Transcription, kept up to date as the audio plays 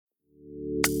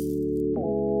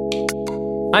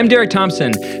I'm Derek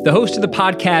Thompson, the host of the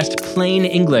podcast Plain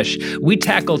English. We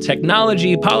tackle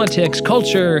technology, politics,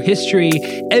 culture, history,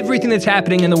 everything that's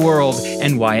happening in the world,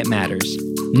 and why it matters.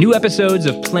 New episodes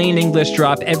of Plain English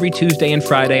drop every Tuesday and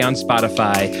Friday on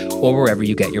Spotify or wherever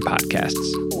you get your podcasts.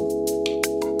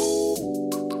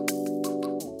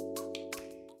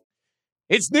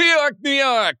 It's New York, New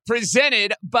York,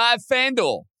 presented by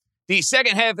FanDuel. The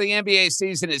second half of the NBA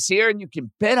season is here, and you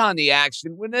can bet on the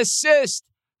action with an assist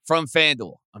from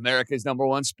FanDuel, America's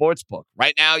 #1 sportsbook.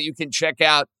 Right now, you can check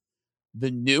out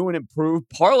the new and improved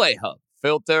Parlay Hub.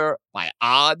 Filter by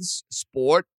odds,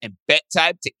 sport, and bet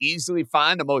type to easily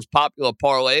find the most popular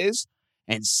parlays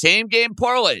and same-game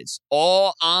parlays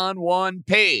all on one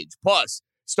page. Plus,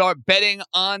 start betting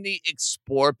on the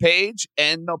Explore page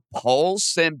and the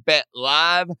Pulse and Bet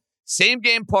Live.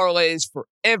 Same-game parlays for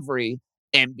every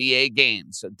NBA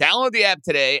game. So download the app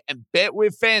today and bet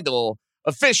with FanDuel,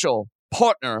 official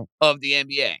partner of the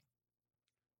NBA.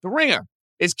 The Ringer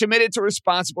is committed to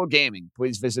responsible gaming.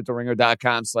 Please visit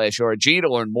theringer.com/RG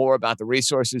to learn more about the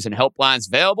resources and helplines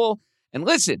available, and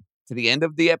listen to the end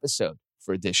of the episode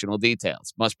for additional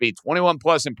details. Must be 21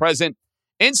 plus and present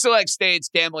in select states.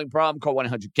 Gambling problem, call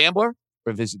 1-800-GAMBLER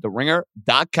or visit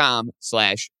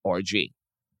theringer.com/RG.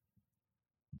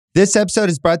 This episode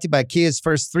is brought to you by Kia's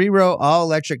first three-row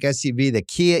all-electric SUV, the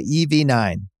Kia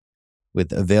EV9.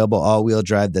 With available all-wheel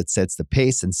drive that sets the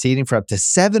pace and seating for up to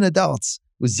 7 adults.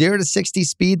 With 0 to 60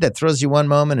 speed that throws you one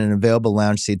moment and available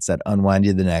lounge seats that unwind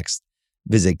you the next.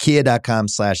 Visit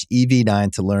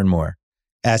kia.com/EV9 to learn more.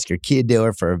 Ask your Kia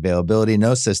dealer for availability.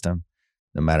 No system,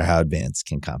 no matter how advanced,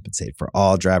 can compensate for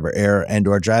all driver error and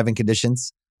or driving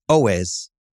conditions. Always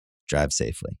drive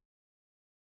safely.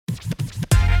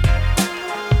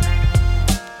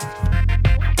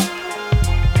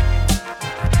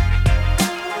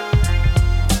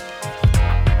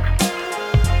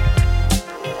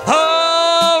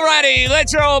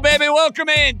 Let's roll, baby. Welcome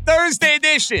in Thursday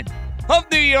edition of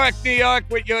New York, New York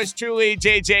with yours truly,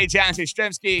 JJ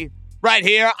Johnson-Stremski, right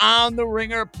here on the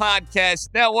Ringer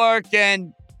Podcast Network.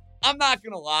 And I'm not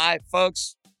going to lie,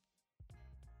 folks.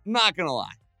 I'm not going to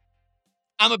lie.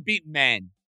 I'm a beaten man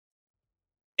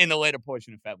in the later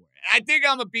portion of February. I think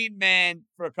I'm a beaten man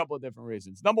for a couple of different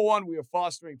reasons. Number one, we are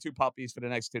fostering 2 puppies for the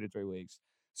next 2 to 3 weeks.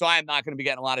 So I am not going to be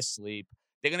getting a lot of sleep.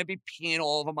 They're going to be peeing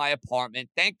all over my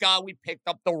apartment. Thank God we picked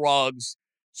up the rugs.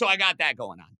 So I got that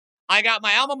going on. I got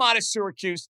my alma mater,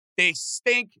 Syracuse. They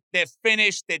stink. They're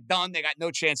finished. They're done. They got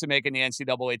no chance of making the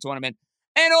NCAA tournament.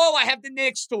 And I have the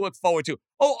Knicks to look forward to.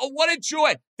 Oh, what a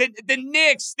joy. The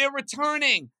Knicks, they're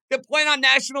returning. They're playing on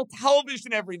national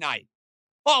television every night.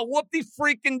 Oh,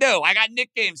 whoop-de-freaking do. I got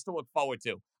Knick games to look forward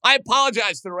to. I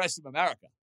apologize to the rest of America.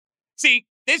 See,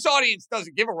 this audience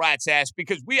doesn't give a rat's ass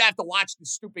because we have to watch the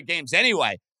stupid games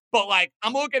anyway. But,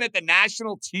 I'm looking at the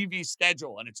national TV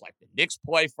schedule, and it's like the Knicks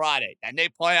play Friday, then they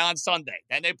play on Sunday,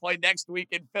 then they play next week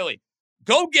in Philly.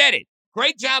 Go get it.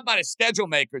 Great job by the schedule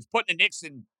makers putting the Knicks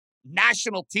in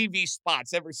national TV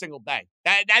spots every single day.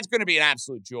 That's going to be an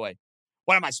absolute joy.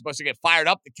 What am I supposed to get fired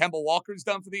up that Kemba Walker's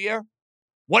done for the year?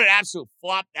 What an absolute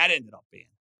flop that ended up being.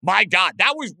 My God,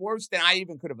 that was worse than I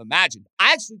even could have imagined.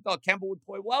 I actually thought Kemba would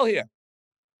play well here.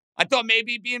 I thought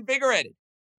maybe he'd be invigorated.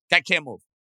 Guy can't move.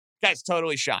 Guy's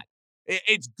totally shot.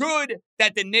 It's good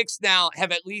that the Knicks now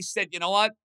have at least said, you know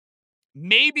what?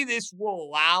 Maybe this will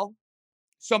allow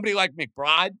somebody like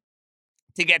McBride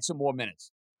to get some more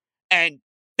minutes. And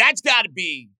that's got to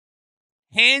be,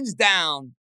 hands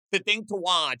down, the thing to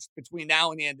watch between now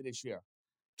and the end of this year.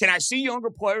 Can I see younger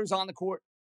players on the court?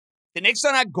 The Knicks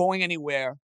are not going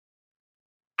anywhere.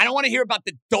 I don't want to hear about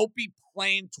the dopey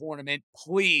playing tournament,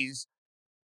 please.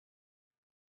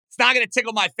 It's not going to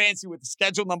tickle my fancy with the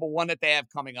schedule, number one, that they have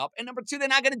coming up. And number two, they're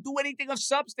not going to do anything of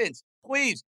substance.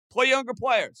 Please, play younger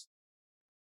players.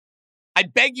 I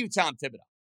beg you, Tom Thibodeau,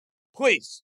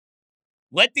 please,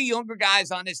 let the younger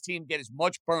guys on this team get as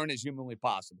much burn as humanly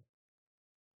possible.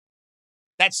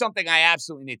 That's something I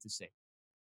absolutely need to see.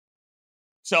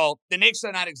 So the Knicks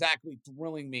are not exactly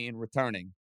thrilling me in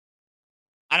returning.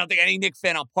 I don't think any Knicks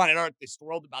fan on planet Earth is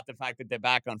thrilled about the fact that they're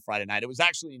back on Friday night. It was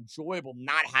actually enjoyable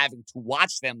not having to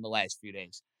watch them the last few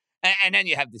days. And then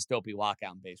you have this dopey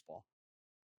lockout in baseball.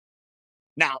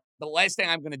 Now, the last thing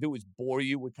I'm going to do is bore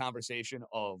you with conversation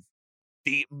of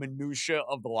the minutia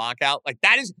of the lockout.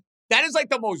 That is like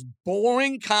the most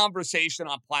boring conversation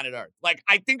on planet Earth.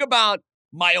 I think about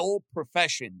my old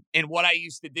profession and what I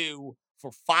used to do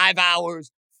for 5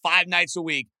 hours, 5 nights a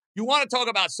week. You want to talk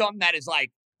about something that is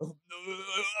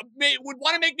would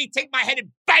want to make me take my head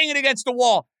and bang it against the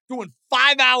wall doing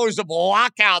 5 hours of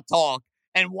lockout talk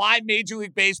and why Major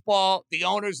League Baseball, the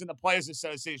owners and the Players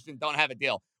Association don't have a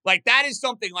deal. Like, that is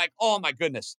something like, oh my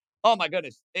goodness. Oh my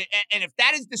goodness. And if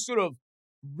that is the sort of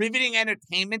riveting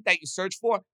entertainment that you search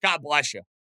for, God bless you.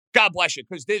 God bless you.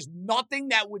 Because there's nothing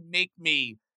that would make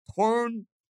me turn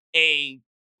a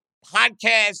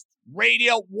podcast,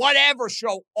 radio, whatever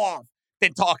show off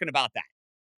than talking about that.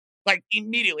 Like,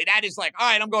 immediately. That is like, all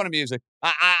right, I'm going to music.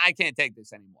 I can't take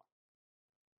this anymore.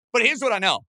 But here's what I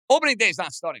know. Opening day is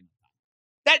not starting.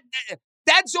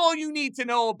 That's all you need to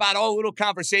know about our little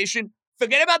conversation.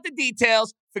 Forget about the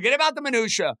details. Forget about the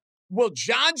minutia. Will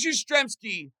John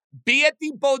Jastrzemski be at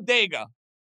the bodega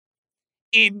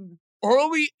in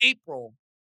early April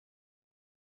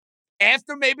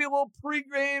after maybe a little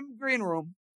pre-game green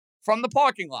room from the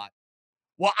parking lot?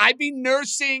 Will I be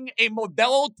nursing a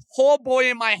Modelo tall boy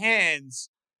in my hands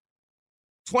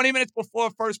 20 minutes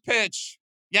before first pitch,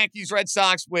 Yankees, Red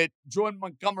Sox, with Jordan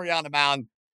Montgomery on the mound?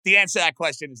 The answer to that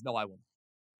question is no, I won't.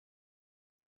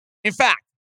 In fact,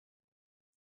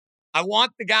 I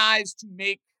want the guys to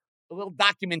make a little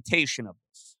documentation of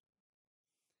this.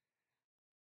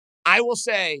 I will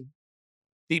say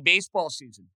the baseball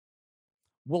season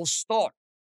will start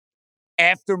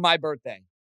after my birthday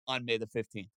on May the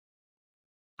 15th.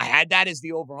 I had that as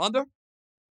the over-under.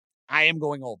 I am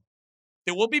going over.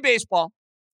 There will be baseball.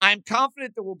 I'm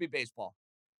confident there will be baseball.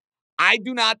 I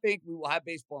do not think we will have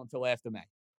baseball until after May.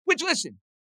 Which, listen,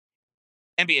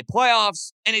 NBA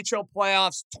playoffs, NHL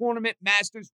playoffs, tournament,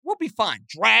 Masters, we'll be fine.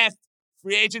 Draft,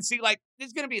 free agency, like,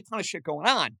 there's going to be a ton of shit going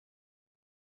on.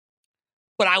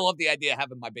 But I love the idea of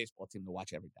having my baseball team to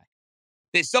watch every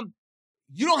day.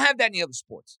 You don't have that in the other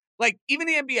sports. Like, even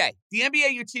the NBA. The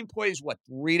NBA, your team plays,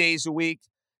 3 days a week?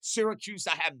 Syracuse,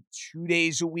 I have 2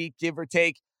 days a week, give or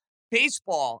take.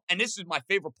 Baseball, and this is my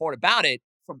favorite part about it,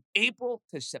 from April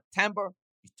to September,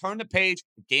 you turn the page,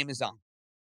 the game is on.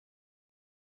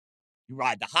 You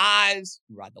ride the highs,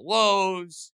 you ride the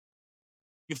lows,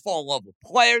 you fall in love with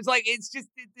players. Like, it's just,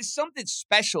 there's something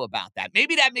special about that.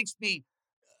 Maybe that makes me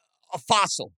a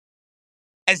fossil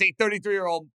as a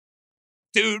 33-year-old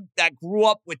dude that grew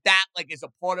up with that, like, as a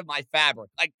part of my fabric.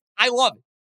 Like, I love it.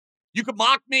 You can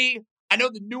mock me. I know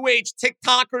the new age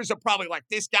TikTokers are probably like,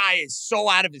 this guy is so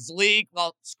out of his league.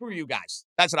 Well, screw you guys.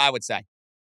 That's what I would say.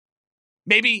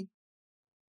 Maybe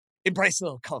embrace a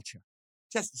little culture.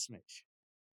 Just a smidge.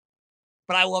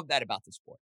 But I love that about the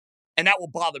sport. And that will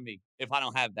bother me if I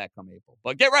don't have that come April.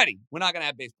 But get ready. We're not going to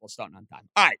have baseball starting on time.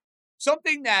 All right.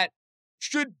 Something that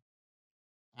should,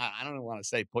 I don't want to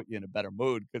say put you in a better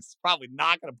mood, because it's probably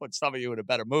not going to put some of you in a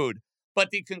better mood.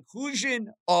 But the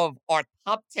conclusion of our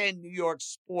top 10 New York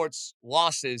sports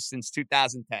losses since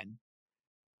 2010,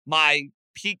 my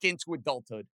peak into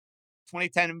adulthood,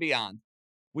 2010 and beyond,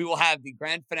 we will have the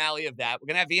grand finale of that. We're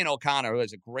going to have Ian O'Connor, who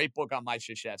has a great book on Mike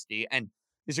Krzyzewski, and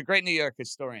he's a great New York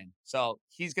historian. So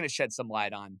he's going to shed some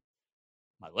light on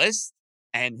my list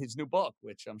and his new book,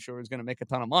 which I'm sure is going to make a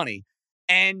ton of money.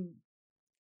 And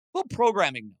a little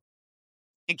programming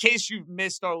note, in case you've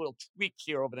missed our little tweak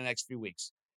here over the next few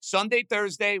weeks. Sunday,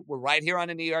 Thursday, we're right here on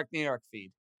the New York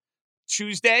feed.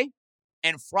 Tuesday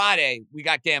and Friday, we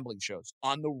got gambling shows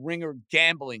on the Ringer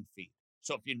gambling feed.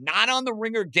 So if you're not on the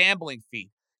Ringer gambling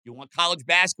feed, you want college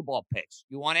basketball picks,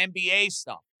 you want NBA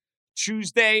stuff,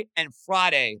 Tuesday and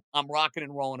Friday, I'm rocking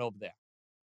and rolling over there.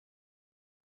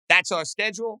 That's our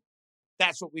schedule.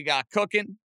 That's what we got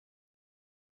cooking.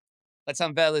 Let's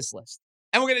unveil this list.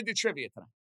 And we're going to do trivia tonight.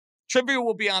 Trivia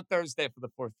will be on Thursday for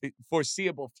the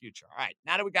foreseeable future. All right,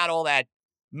 now that we got all that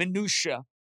minutia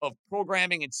of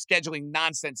programming and scheduling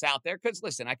nonsense out there, because,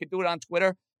 listen, I could do it on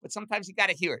Twitter, but sometimes you got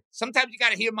to hear it. Sometimes you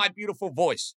got to hear my beautiful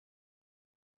voice.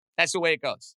 That's the way it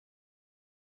goes.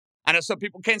 I know some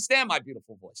people can't stand my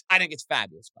beautiful voice. I think it's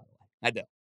fabulous, by the way. I do.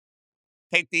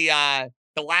 Take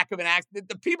the lack of an accent.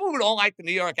 The people who don't like the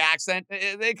New York accent,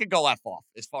 they could go F off,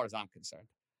 as far as I'm concerned.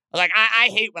 Like, I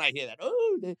hate when I hear that.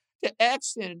 Oh, the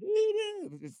accent.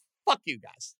 Fuck you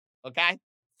guys. Okay?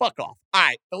 Fuck off. All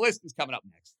right. The list is coming up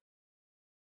next.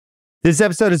 This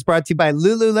episode is brought to you by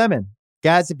Lululemon.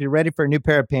 Guys, if you're ready for a new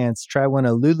pair of pants, try one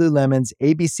of Lululemon's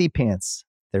ABC pants.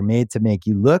 They're made to make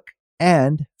you look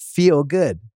and feel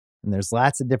good. And there's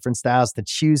lots of different styles to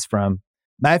choose from.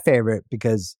 My favorite,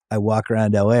 because I walk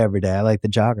around LA every day, I like the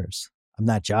joggers. I'm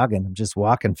not jogging, I'm just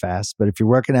walking fast. But if you're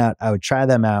working out, I would try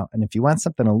them out. And if you want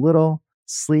something a little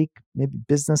sleek, maybe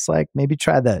business-like, maybe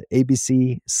try the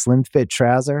ABC Slim Fit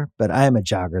trouser. But I am a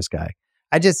joggers guy.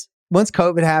 Once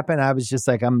COVID happened, I was just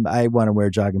like, I want to wear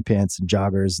jogging pants and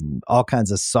joggers and all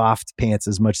kinds of soft pants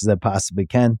as much as I possibly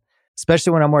can,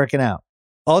 especially when I'm working out.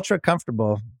 Ultra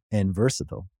comfortable and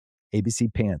versatile.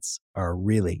 ABC pants are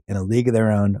really in a league of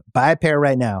their own. Buy a pair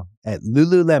right now at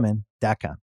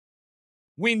Lululemon.com.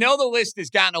 We know the list has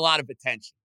gotten a lot of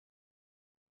attention.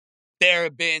 There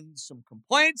have been some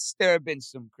complaints. There have been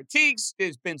some critiques.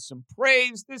 There's been some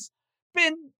praise. There's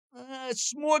been a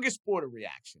smorgasbord of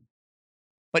reaction.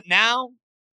 But now,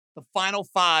 the Final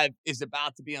Five is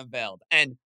about to be unveiled.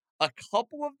 And a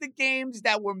couple of the games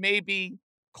that were maybe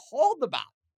called about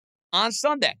on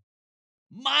Sunday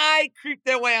might creep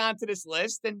their way onto this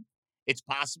list, and it's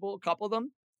possible a couple of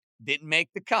them didn't make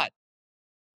the cut.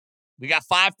 We got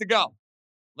 5 to go.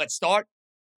 Let's start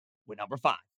with number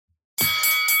 5.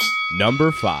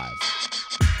 Number 5.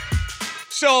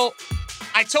 So,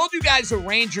 I told you guys a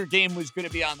Ranger game was going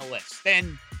to be on the list.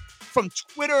 And from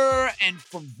Twitter and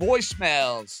from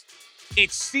voicemails,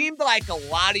 it seemed like a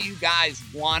lot of you guys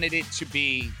wanted it to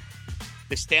be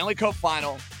the Stanley Cup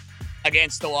Final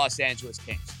against the Los Angeles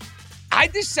Kings. I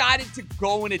decided to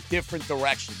go in a different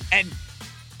direction. And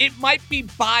it might be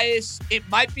biased. It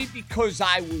might be because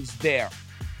I was there.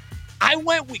 I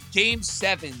went with Game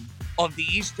 7 of the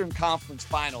Eastern Conference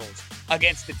Finals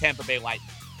against the Tampa Bay Lightning.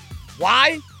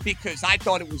 Why? Because I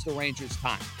thought it was the Rangers'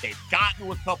 time. They'd gotten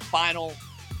to a Cup Final.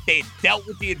 They'd dealt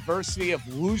with the adversity of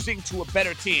losing to a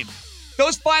better team.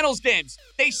 Those finals games,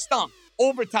 they stunk.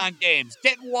 Overtime games,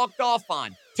 getting walked off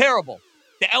on. Terrible.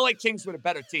 The LA Kings were the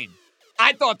better team.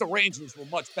 I thought the Rangers were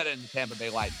much better than the Tampa Bay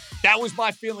Lightning. That was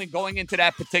my feeling going into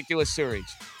that particular series.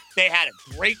 They had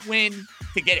a great win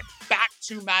to get it back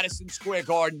to Madison Square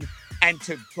Garden and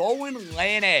to go and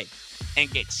lay an egg and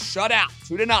get shut out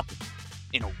 2-0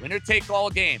 in a winner-take-all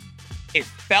game. It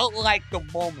felt like the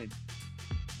moment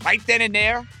right then and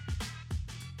there,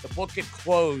 the book had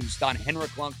closed on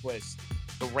Henrik Lundqvist,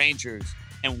 the Rangers,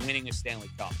 and winning a Stanley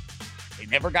Cup. They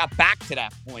never got back to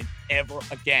that point ever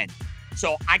again.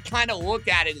 So I kind of look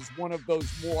at it as one of those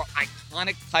more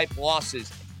iconic type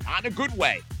losses, not in a good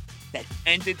way, that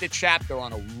ended the chapter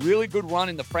on a really good run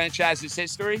in the franchise's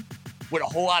history with a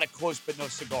whole lot of close but no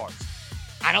cigars.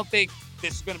 I don't think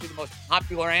this is going to be the most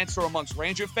popular answer amongst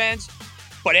Ranger fans,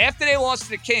 but after they lost to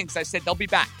the Kings, I said they'll be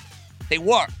back. They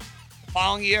were. The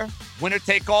following year, winner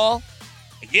take all.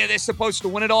 The year they're supposed to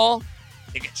win it all,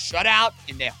 they get shut out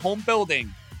in their home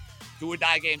building. Do or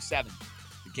die Game 7.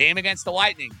 The game against the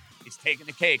Lightning is taking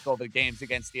the cake over the games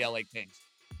against the LA Kings.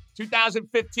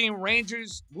 2015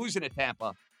 Rangers losing to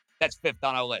Tampa. That's 5th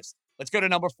on our list. Let's go to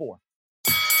number 4.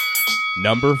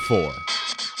 Number 4.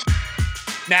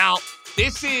 Now,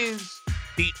 this is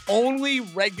the only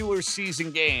regular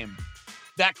season game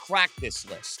that cracked this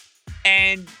list.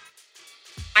 And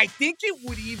I think it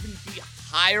would even be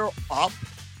higher up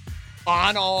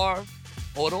on our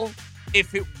total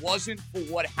if it wasn't for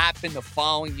what happened the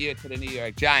following year to the New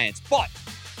York Giants. But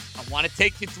I want to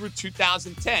take you through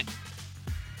 2010.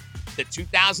 The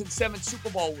 2007 Super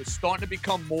Bowl was starting to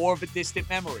become more of a distant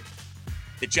memory.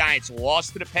 The Giants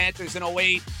lost to the Panthers in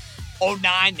 08.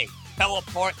 09, they fell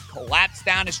apart, collapsed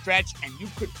down the stretch, and you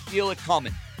could feel it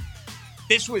coming.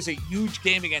 This was a huge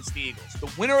game against the Eagles.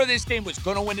 The winner of this game was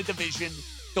going to win the division.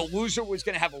 The loser was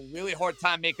going to have a really hard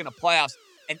time making the playoffs.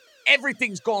 And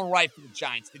everything's going right for the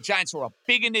Giants. The Giants were up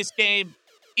big in this game.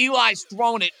 Eli's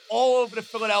throwing it all over the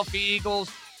Philadelphia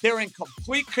Eagles. They're in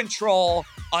complete control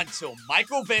until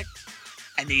Michael Vick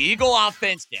and the Eagle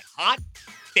offense get hot.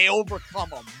 They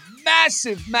overcome a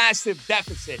massive, massive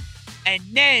deficit. And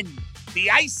then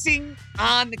the icing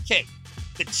on the cake,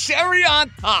 the cherry on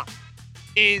top,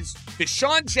 is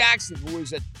Deshaun Jackson, who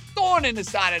was a thorn in the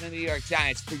side of the New York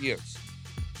Giants for years.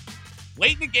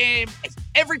 Late in the game, as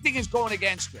everything is going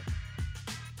against him,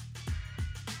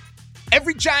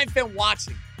 every Giant fan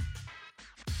watching,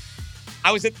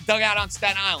 I was at the dugout on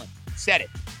Staten Island, said it.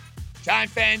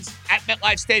 Giant fans at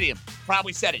MetLife Stadium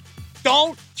probably said it.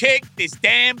 Don't kick this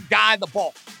damn guy the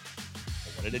ball.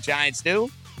 But what do the Giants do?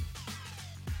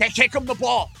 They kick him the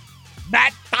ball.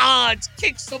 Matt Dodds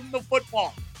kicks him the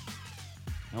football.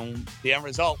 And the end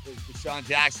result was Deshaun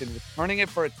Jackson returning it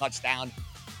for a touchdown,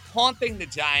 taunting the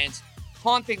Giants,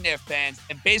 taunting their fans,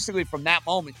 and basically from that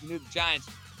moment, you knew the Giants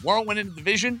weren't winning the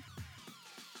division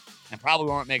and probably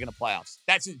weren't making the playoffs.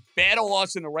 That's as bad a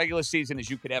loss in the regular season as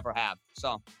you could ever have.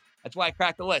 So that's why I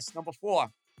cracked the list. Number 4,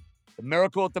 the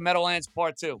Miracle at the Meadowlands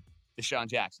Part 2, Deshaun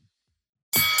Jackson.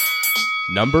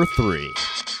 Number 3.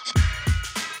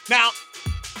 Now,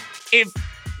 if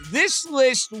this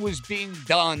list was being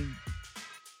done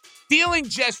dealing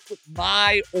just with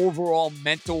my overall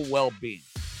mental well-being,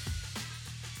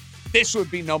 this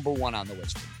would be number 1 on the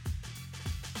list for me.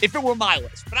 If it were my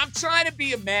list. But I'm trying to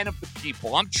be a man of the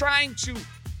people. I'm trying to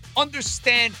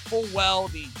understand full well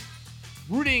the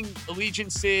rooting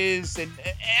allegiances and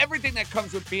everything that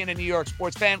comes with being a New York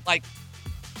sports fan. Like,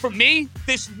 for me,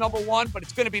 this is number one, but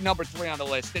it's going to be number 3 on the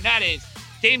list, and that is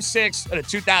Game 6 of the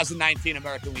 2019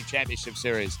 American League Championship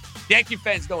Series. Yankee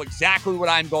fans know exactly what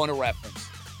I'm going to reference.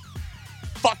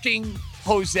 Fucking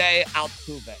Jose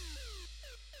Altuve.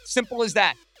 Simple as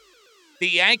that. The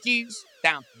Yankees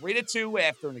down 3-2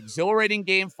 after an exhilarating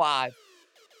Game 5.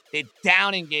 They're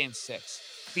down in Game 6.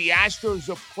 The Astros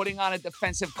are putting on a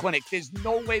defensive clinic. There's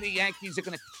no way the Yankees are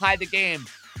going to tie the game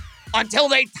until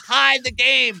they tie the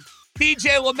game.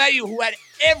 DJ LeMahieu, who had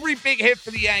every big hit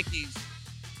for the Yankees,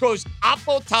 goes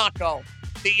Oppo Taco.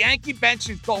 The Yankee bench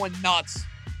is going nuts.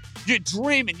 You're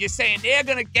dreaming. You're saying they're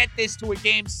going to get this to a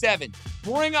Game 7.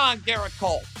 Bring on Garrett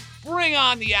Cole. Bring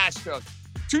on the Astros.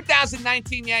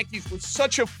 2019 Yankees was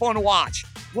such a fun watch.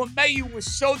 LeMahieu was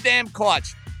so damn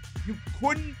clutch. You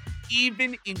couldn't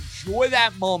even enjoy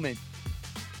that moment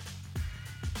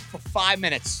for 5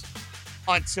 minutes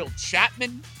until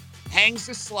Chapman hangs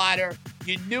the slider.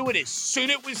 You knew it as soon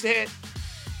as it was hit.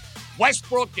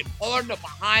 Westbrook and Harden are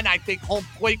behind, I think, home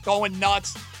plate going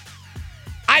nuts.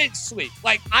 I didn't sleep.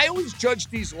 Like, I always judge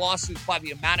these losses by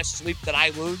the amount of sleep that I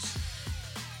lose.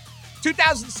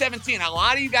 2017, a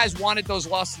lot of you guys wanted those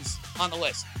losses on the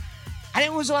list. I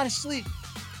didn't lose a lot of sleep.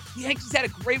 The Yankees had a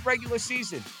great regular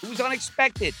season. It was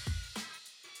unexpected.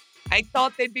 I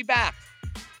thought they'd be back.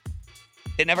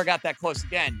 They never got that close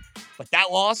again. But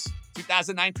that loss,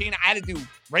 2019, I had to do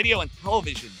radio and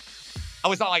television. I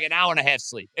was on like an hour and a half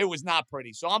sleep. It was not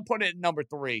pretty. So I'm putting it in number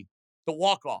 3, the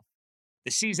walk-off,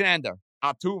 the season ender,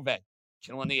 Altuve,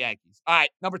 killing the Yankees. All right,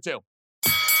 number 2.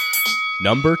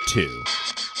 Number 2.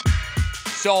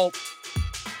 So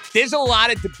there's a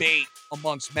lot of debate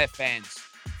amongst Met fans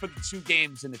for the 2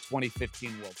 games in the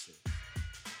 2015 World Series.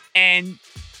 And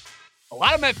a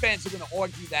lot of Met fans are going to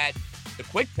argue that the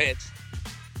quick pitch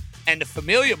and the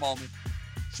familiar moment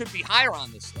should be higher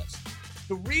on this list.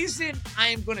 The reason I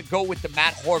am going to go with the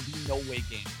Matt Harvey no-way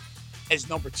game as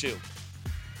number 2,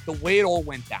 the way it all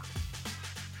went down.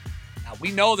 Now,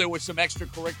 we know there were some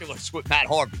extracurriculars with Matt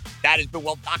Harvey. That has been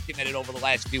well documented over the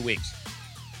last few weeks.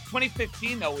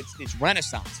 2015, though, it's his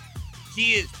renaissance.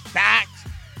 He is back.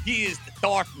 He is the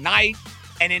Dark Knight.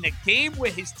 And in a game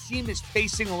where his team is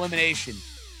facing elimination,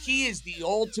 he is the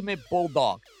ultimate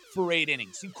bulldog for 8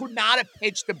 innings. He could not have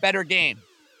pitched a better game.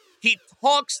 He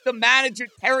talks the manager,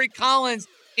 Terry Collins,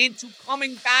 into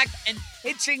coming back and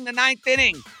pitching the 9th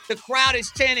inning. The crowd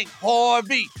is chanting,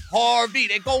 Harvey, Harvey.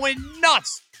 They're going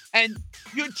nuts. And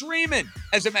you're dreaming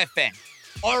as a Met fan.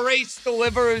 Our ace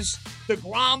delivers.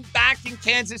 DeGrom back in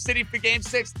Kansas City for Game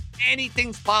 6.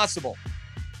 Anything's possible.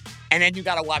 And then you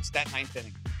got to watch that 9th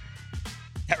inning.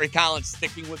 Terry Collins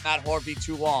sticking with Matt Harvey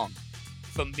too long.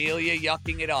 Familia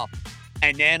yucking it up.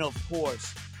 And then, of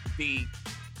course, the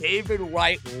David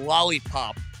Wright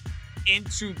lollipop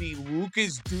into the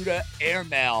Lucas Duda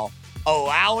airmail,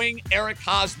 allowing Eric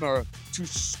Hosmer to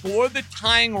score the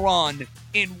tying run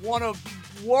in one of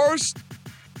the worst,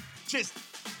 just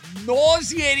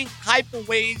nauseating type of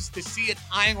ways to see a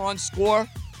tying run score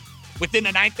within the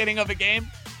 9th inning of a game.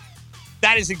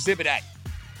 That is Exhibit A.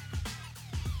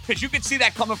 Because you could see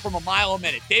that coming from a mile a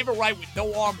minute. David Wright with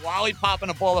no arm, lollipopping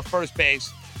a ball at first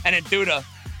base, and then Duda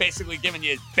basically giving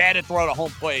you bad to throw to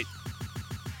home plate.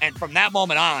 And from that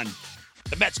moment on,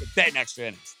 the Mets were dead in extra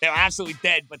innings. They were absolutely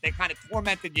dead, but they kind of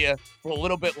tormented you for a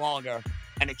little bit longer.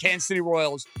 And the Kansas City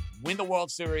Royals win the World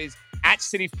Series at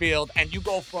Citi Field, and you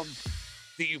go from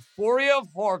the euphoria of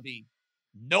Harvey,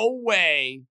 no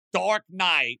way, Dark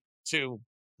Knight, to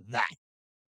that.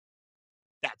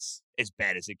 That's as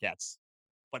bad as it gets.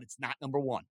 But it's not number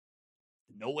 1.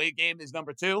 The no way game is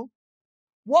number 2.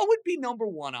 What would be number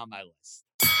 1 on my list?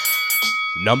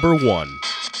 Number 1.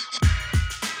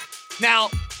 Now,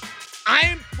 I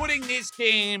am putting this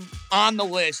game on the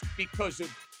list because of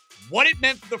what it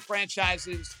meant for the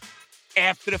franchises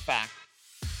after the fact.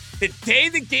 The day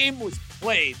the game was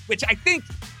played, which I think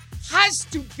has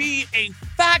to be a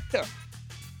factor.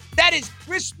 That is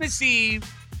Christmas Eve,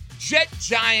 Jet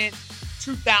Giant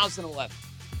 2011.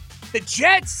 The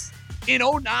Jets in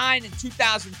 2009 and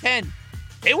 2010,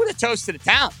 they were the toast of the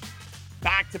town.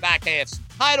 Back-to-back AFC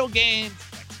title games,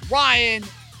 Rex Ryan,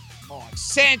 Mark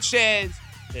Sanchez,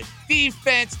 the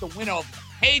defense, the win over the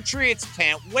Patriots,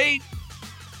 can't wait.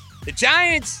 The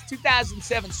Giants'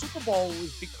 2007 Super Bowl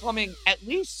was becoming at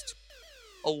least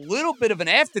a little bit of an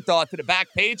afterthought to the back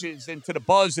pages and to the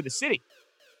buzz of the city.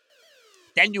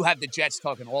 Then you have the Jets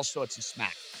talking all sorts of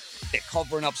smack. They're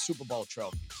covering up Super Bowl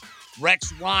trophies.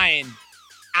 Rex Ryan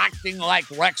acting like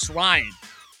Rex Ryan.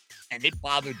 And it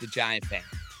bothered the Giant fan.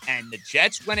 And the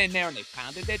Jets went in there and they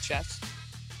pounded their chests.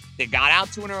 They got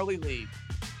out to an early lead.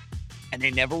 and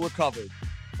they never recovered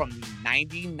from the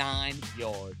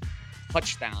 99-yard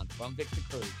touchdown from Victor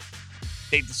Cruz.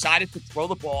 They decided to throw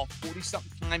the ball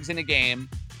 40-something times in a game.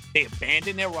 They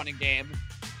abandoned their running game.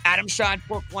 Adam Schein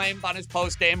proclaimed on his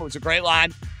post-game, it was a great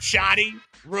line, Shoddy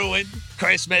ruined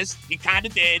Christmas. He kind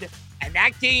of did. And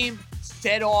that game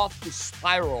set off the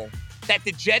spiral that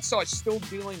the Jets are still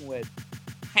dealing with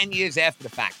 10 years after the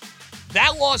fact.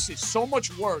 That loss is so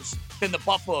much worse than the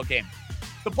Buffalo game.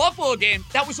 The Buffalo game,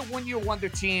 that was a one-year wonder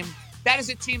team. That is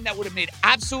a team that would have made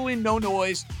absolutely no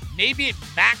noise. Maybe at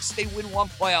max they win one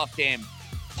playoff game.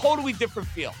 Totally different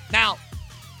feel. Now,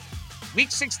 Week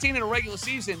 16 in a regular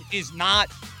season is not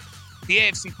the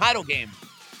AFC title game,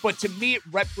 but to me it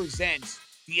represents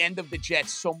the end of the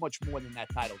Jets so much more than that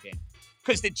title game.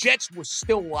 Because the Jets were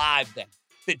still live then.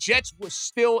 The Jets were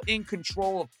still in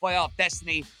control of playoff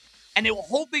destiny, and they were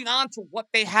holding on to what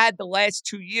they had the last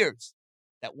 2 years.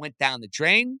 That went down the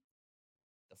drain.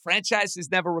 The franchise has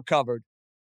never recovered.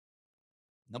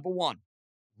 Number one,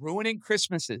 ruining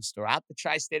Christmases throughout the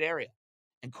tri-state area,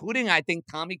 including, I think,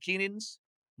 Tommy Keenan's,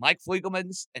 Mike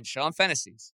Fliegelman's, and Sean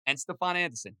Fennessy's, and Stephon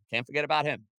Anderson. Can't forget about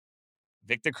him.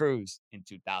 Victor Cruz in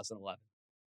 2011.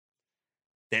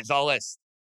 There's our list.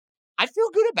 I feel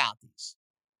good about these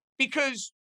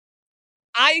because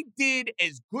I did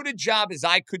as good a job as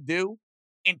I could do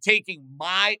in taking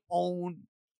my own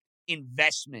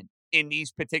investment in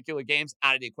these particular games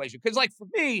out of the equation. Because, like, for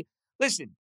me,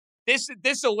 listen, this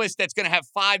is a list that's going to have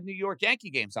 5 New York Yankee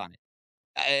games on it.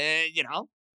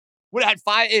 Would have had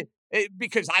 5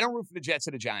 because I don't root for the Jets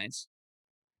or the Giants.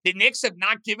 The Knicks have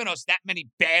not given us that many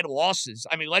bad losses.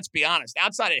 I mean, let's be honest.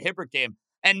 Outside of the Hibbert game,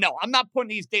 and no, I'm not putting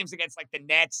these games against like the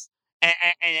Nets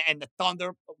and the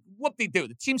Thunder. What they do,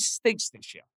 the team stinks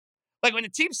this year. Like when the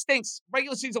team stinks,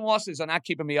 regular season losses are not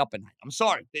keeping me up at night. I'm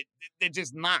sorry, they're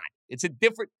just not. It's a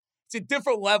different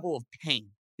level of pain.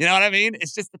 You know what I mean?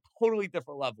 It's just a totally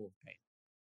different level of pain.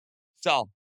 So,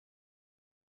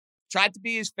 tried to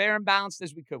be as fair and balanced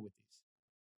as we could with these.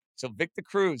 So Victor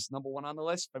Cruz, number one on the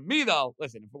list. For me, though,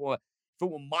 listen, if it were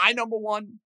my number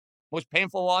one most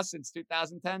painful loss since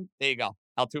 2010, there you go.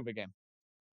 Altuve game.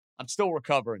 I'm still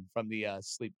recovering from the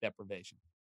sleep deprivation.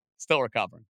 Still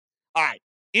recovering. All right.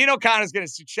 Ian O'Connor's going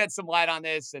to shed some light on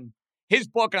this, and his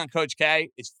book on Coach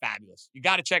K is fabulous. You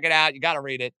got to check it out. You got to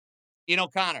read it. Ian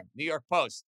O'Connor, New York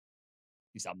Post.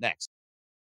 He's up next.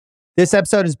 This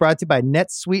episode is brought to you by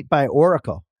NetSuite by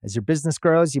Oracle. As your business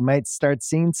grows, you might start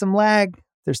seeing some lag.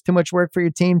 There's too much work for your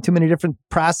team, too many different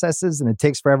processes, and it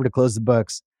takes forever to close the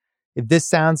books. If this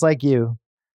sounds like you,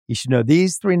 you should know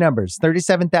these 3 numbers,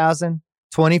 37,000,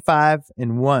 25,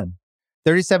 and 1.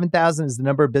 37,000 is the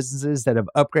number of businesses that have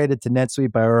upgraded to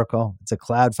NetSuite by Oracle. It's a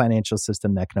cloud financial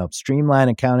system that can help streamline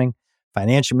accounting,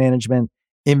 financial management,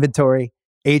 inventory,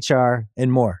 HR,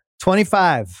 and more.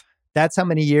 25, that's how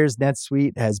many years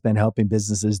NetSuite has been helping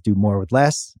businesses do more with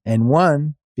less. And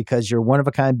 1, because your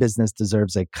one-of-a-kind business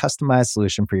deserves a customized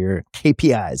solution for your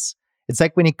KPIs. It's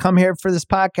like when you come here for this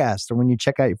podcast or when you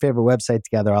check out your favorite website to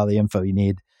gather all the info you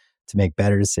need to make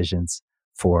better decisions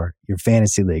for your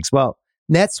fantasy leagues. Well,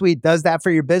 NetSuite does that for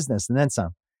your business and then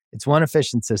some. It's one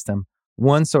efficient system,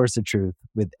 one source of truth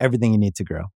with everything you need to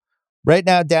grow. Right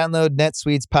now, download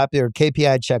NetSuite's popular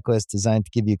KPI checklist designed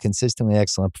to give you consistently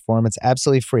excellent performance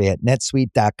absolutely free at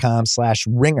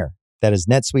netsuite.com/ringer. That is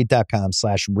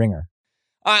netsuite.com/ringer.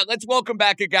 All right, let's welcome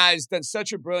back a guy who's done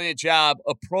such a brilliant job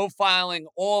of profiling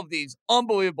all of these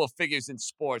unbelievable figures in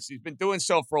sports. He's been doing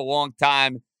so for a long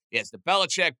time. He has the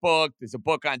Belichick book. There's a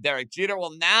book on Derek Jeter.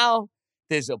 Well, now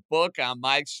there's a book on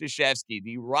Mike Krzyzewski,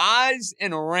 The Rise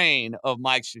and Reign of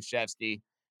Mike Krzyzewski.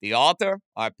 The author,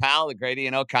 our pal, the great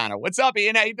Ian O'Connor. What's up,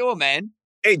 Ian? How you doing, man?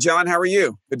 Hey, John. How are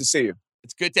you? Good to see you.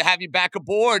 It's good to have you back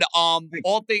aboard. All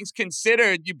things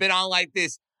considered, you've been on like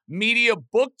this media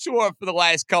book tour for the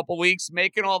last couple weeks,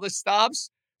 making all the stops.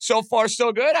 So far,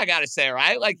 so good, I got to say,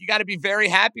 right? Like, you got to be very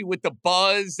happy with the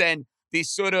buzz and the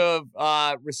sort of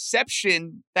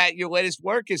reception that your latest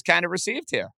work has kind of received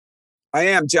here. I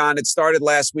am, John. It started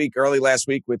early last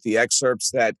week with the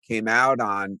excerpts that came out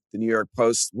on the New York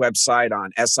Post website,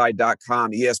 on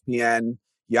SI.com, ESPN,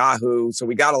 Yahoo. So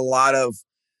we got a lot of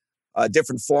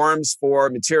different forums for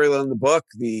material in the book.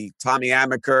 The Tommy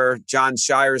Amaker, John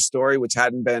Shire story, which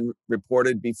hadn't been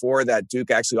reported before, that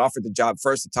Duke actually offered the job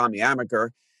first to Tommy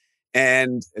Amaker.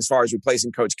 And as far as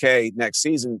replacing Coach K next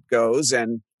season goes,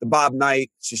 and the Bob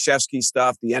Knight, Krzyzewski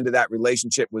stuff, the end of that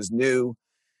relationship was new,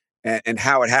 and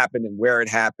how it happened and where it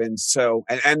happened. So,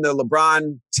 and the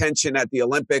LeBron tension at the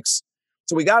Olympics.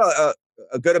 So we got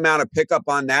a good amount of pickup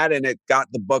on that, and it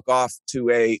got the book off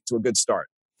to a good start.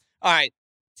 All right.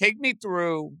 Take me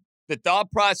through the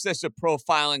thought process of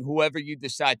profiling whoever you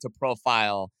decide to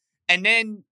profile, and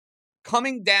then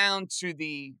coming down to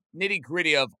the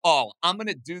nitty-gritty of, I'm going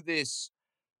to do this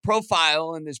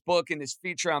profile in this book and this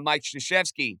feature on Mike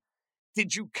Krzyzewski.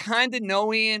 Did you kind of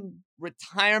know, Ian,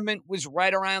 retirement was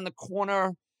right around the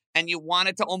corner and you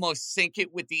wanted to almost sync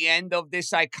it with the end of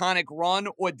this iconic run?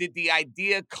 Or did the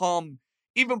idea come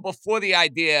even before the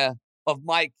idea of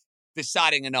Mike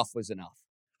deciding enough was enough?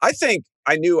 I think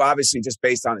I knew, obviously, just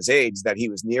based on his age, that he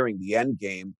was nearing the end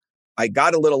game. I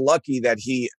got a little lucky that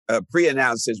he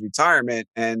pre-announced his retirement,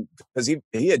 and because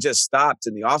he had just stopped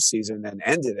in the offseason and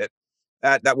ended it,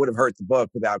 that would have hurt the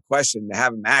book without question. To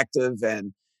have him active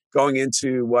and going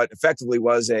into what effectively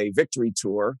was a victory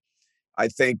tour, I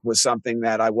think was something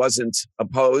that I wasn't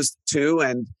opposed to.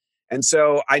 And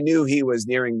so I knew he was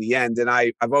nearing the end. And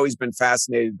I've always been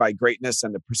fascinated by greatness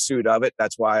and the pursuit of it.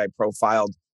 That's why I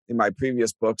profiled in my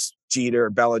previous books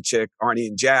Jeter, Belichick, Arnie,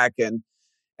 and Jack.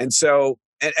 And so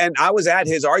I was at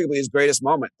arguably his greatest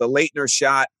moment, the Leitner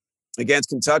shot against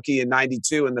Kentucky in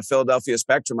 '92 in the Philadelphia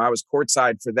Spectrum. I was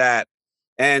courtside for that.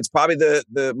 And it's probably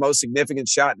the most significant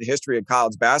shot in the history of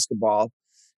college basketball.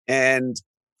 And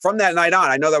from that night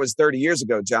on, I know that was 30 years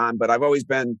ago, John, but I've always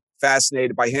been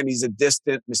fascinated by him. He's a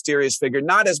distant, mysterious figure,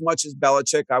 not as much as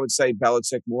Belichick. I would say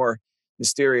Belichick more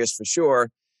mysterious for sure.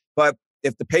 But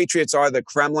if the Patriots are the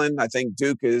Kremlin, I think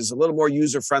Duke is a little more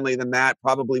user-friendly than that,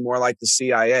 probably more like the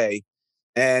CIA.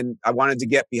 And I wanted to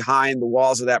get behind the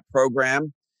walls of that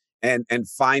program and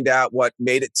find out what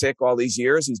made it tick all these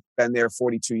years. He's been there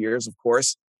 42 years, of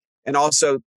course, and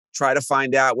also try to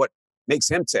find out what makes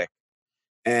him tick.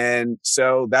 And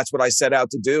so that's what I set out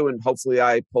to do, and hopefully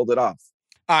I pulled it off.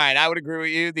 All right, I would agree with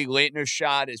you. The Leitner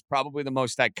shot is probably the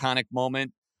most iconic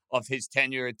moment of his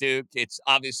tenure at Duke. It's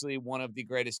obviously one of the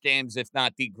greatest games, if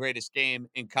not the greatest game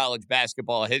in college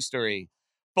basketball history.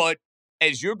 But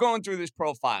as you're going through this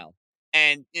profile,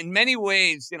 and in many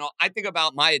ways, I think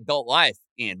about my adult life,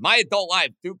 Ian. My adult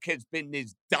life, Duke has been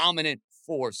this dominant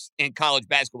force in college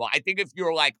basketball. I think if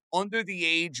you're like under the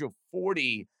age of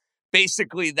 40,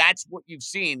 basically that's what you've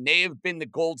seen. They have been the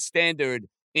gold standard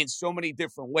in so many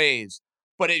different ways.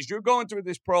 But as you're going through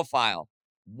this profile,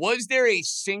 was there a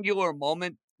singular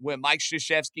moment where Mike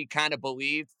Krzyzewski kind of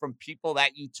believed from people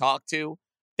that you talked to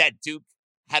that Duke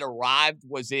had arrived?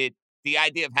 Was it the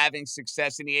idea of having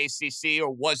success in the ACC,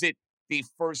 or was it the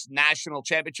first national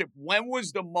championship? When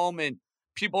was the moment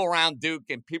people around Duke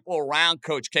and people around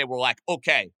Coach K were like,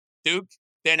 okay, Duke,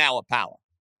 they're now a power?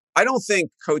 I don't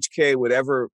think Coach K would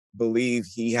ever believe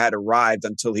he had arrived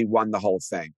until he won the whole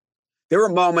thing. There were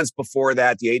moments before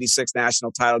that, the '86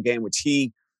 national title game, which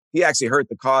he actually hurt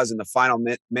the cause in the final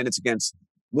minutes against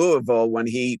Louisville when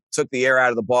he took the air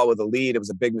out of the ball with a lead. It was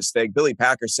a big mistake. Billy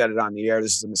Packer said it on the air.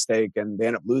 This is a mistake. And they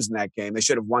ended up losing that game. They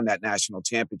should have won that national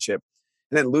championship.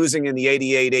 And then losing in the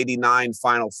 88-89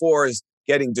 Final Fours,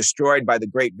 getting destroyed by the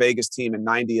great Vegas team in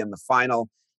 '90 in the final.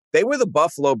 They were the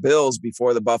Buffalo Bills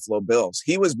before the Buffalo Bills.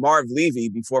 He was Marv Levy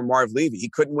before Marv Levy. He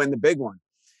couldn't win the big one.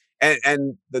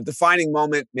 And the defining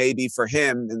moment maybe for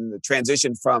him in the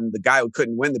transition from the guy who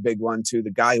couldn't win the big one to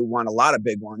the guy who won a lot of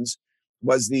big ones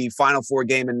was the Final Four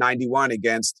game in '91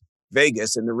 against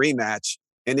Vegas in the rematch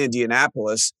in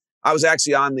Indianapolis. I was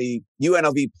actually on the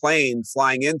UNLV plane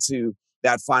flying into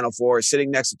that Final Four,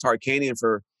 sitting next to Tarkanian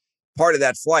for part of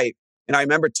that flight. And I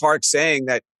remember Tark saying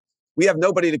that we have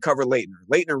nobody to cover Leitner.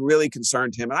 Leitner really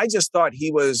concerned him. And I just thought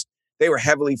they were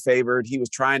heavily favored. He was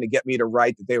trying to get me to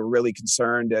write that they were really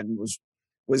concerned and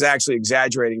was actually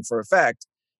exaggerating for effect.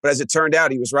 But as it turned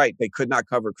out, he was right. They could not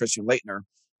cover Christian Laettner.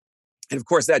 And of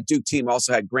course, that Duke team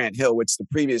also had Grant Hill, which the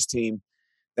previous team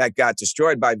that got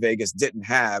destroyed by Vegas didn't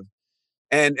have.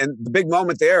 And the big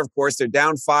moment there, of course, they're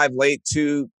down 5 late,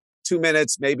 2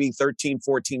 minutes, maybe 13,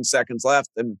 14 seconds left.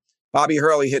 And Bobby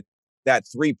Hurley hit that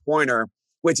 3-pointer,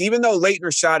 which even though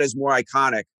Leitner's shot is more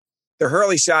iconic, the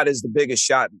Hurley shot is the biggest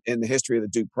shot in the history of the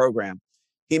Duke program.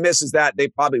 He misses that. They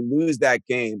probably lose that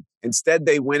game. Instead,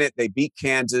 they win it. They beat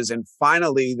Kansas. And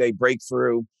finally, they break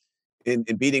through in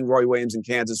beating Roy Williams in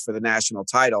Kansas for the national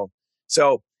title.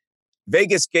 So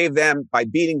Vegas gave them, by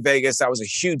beating Vegas, that was a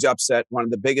huge upset, one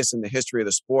of the biggest in the history of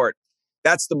the sport.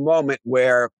 That's the moment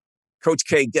where Coach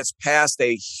K gets past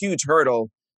a huge hurdle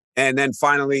and then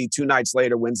finally 2 nights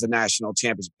later wins the national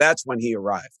championship. That's when he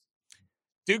arrived.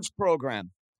 Duke's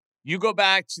program. You go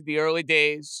back to the early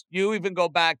days. You even go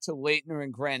back to Laettner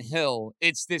and Grant Hill.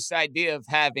 It's this idea of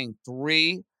having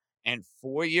 3- and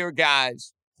 4-year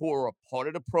guys who are a part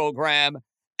of the program,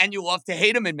 and you love to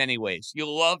hate them in many ways. You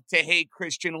love to hate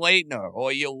Christian Laettner,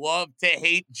 or you love to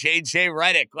hate J.J.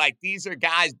 Redick. Like, these are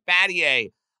guys, Battier,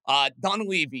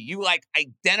 Dunleavy. You,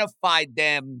 identified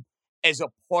them as a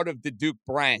part of the Duke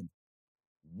brand.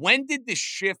 When did the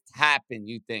shift happen,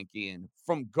 you think, Ian,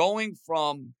 from going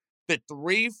from the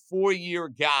 3-4 year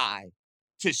guy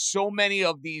to so many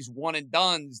of these one and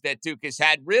dones that Duke has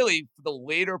had really for the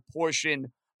later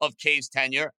portion of K's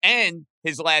tenure and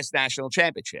his last national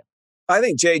championship? I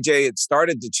think JJ had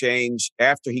started to change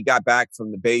after he got back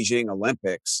from the Beijing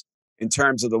Olympics in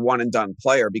terms of the one and done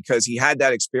player, because he had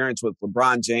that experience with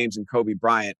LeBron James and Kobe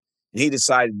Bryant. And he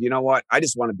decided, you know what? I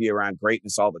just want to be around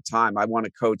greatness all the time. I want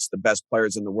to coach the best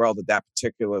players in the world at that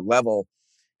particular level.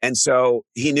 And so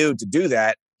he knew to do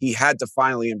that, he had to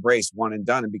finally embrace one and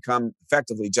done and become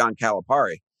effectively John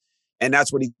Calipari. And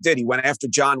that's what he did. He went after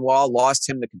John Wall, lost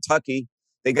him to Kentucky.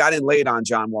 They got in late on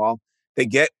John Wall. They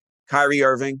get Kyrie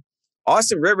Irving.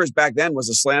 Austin Rivers back then was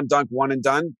a slam dunk one and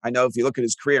done. I know if you look at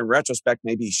his career in retrospect,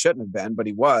 maybe he shouldn't have been, but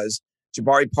he was.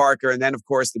 Jabari Parker, and then, of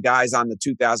course, the guys on the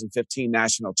 2015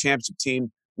 national championship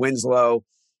team, Winslow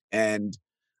and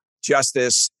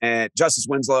Justice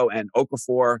Winslow and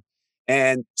Okafor.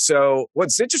 And so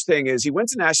what's interesting is he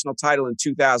wins a national title in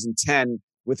 2010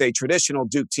 with a traditional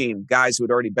Duke team, guys who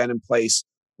had already been in place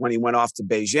when he went off to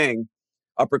Beijing.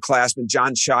 Upperclassman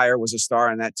John Shire was a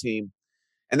star on that team.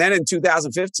 And then in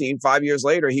 2015, 5 years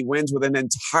later, he wins with an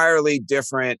entirely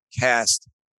different cast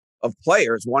of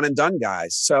players, one and done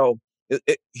guys. So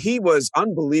he was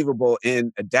unbelievable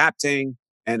in adapting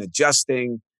and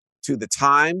adjusting to the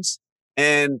times.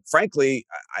 And frankly,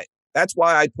 that's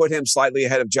why I put him slightly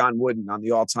ahead of John Wooden on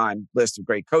the all-time list of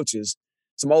great coaches.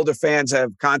 Some older fans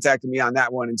have contacted me on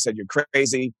that one and said, you're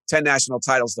crazy, 10 national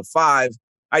titles to 5.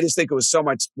 I just think it was so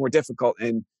much more difficult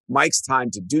in Mike's time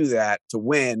to do that, to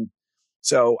win.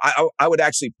 So I would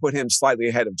actually put him slightly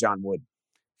ahead of John Wooden.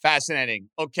 Fascinating.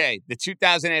 Okay, the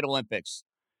 2008 Olympics.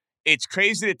 It's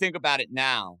crazy to think about it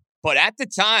now, but at the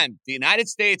time, the United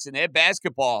States and their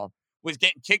basketball was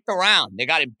getting kicked around. They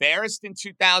got embarrassed in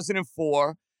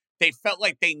 2004. They felt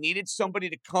like they needed somebody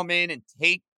to come in and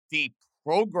take the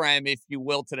program, if you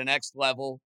will, to the next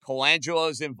level.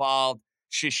 Colangelo's involved.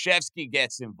 Krzyzewski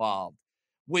gets involved.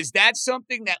 Was that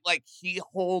something that, like, he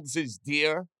holds as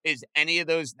dear as any of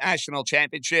those national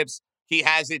championships he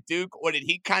has at Duke, or did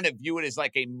he kind of view it as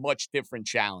like a much different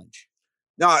challenge?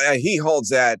 No, he holds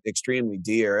that extremely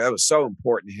dear. That was so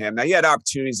important to him. Now, he had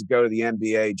opportunities to go to the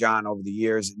NBA, John, over the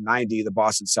years. In 90, the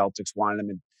Boston Celtics wanted him.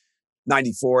 In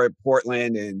 94 at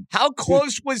Portland. And how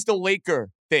close was the Laker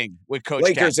thing with Coach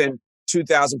Lakers Cap? In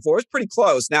 2004? It was pretty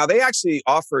close. Now, they actually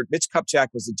offered, Mitch Kupchak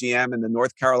was the GM, and the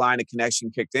North Carolina connection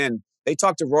kicked in. They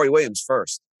talked to Roy Williams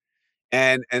first.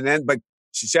 But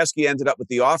Krzyzewski ended up with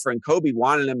the offer, and Kobe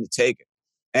wanted him to take it.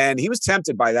 And he was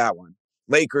tempted by that one.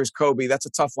 Lakers, Kobe, that's a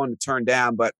tough one to turn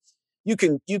down, but you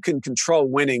can control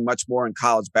winning much more in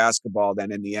college basketball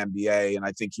than in the NBA. And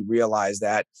I think he realized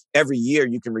that every year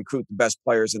you can recruit the best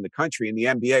players in the country. In the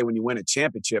NBA, when you win a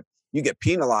championship, you get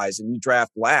penalized and you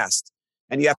draft last,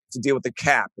 and you have to deal with the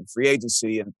cap and free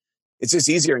agency. And it's just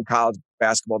easier in college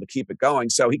basketball to keep it going.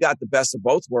 So he got the best of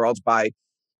both worlds by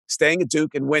staying at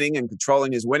Duke and winning and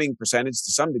controlling his winning percentage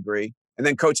to some degree, and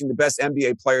then coaching the best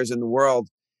NBA players in the world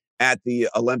at the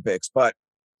Olympics. But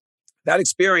that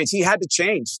experience, he had to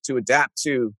change to adapt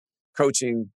to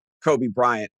coaching Kobe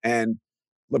Bryant and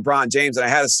LeBron James. And I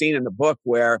had a scene in the book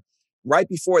where right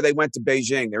before they went to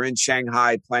Beijing, they're in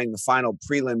Shanghai playing the final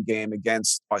prelim game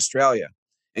against Australia.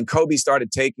 And Kobe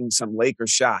started taking some Lakers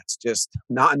shots, just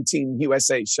non-Team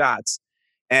USA shots.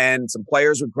 And some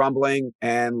players were grumbling.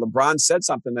 And LeBron said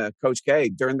something to Coach K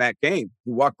during that game.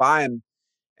 He walked by him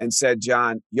and said,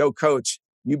 John, yo, coach,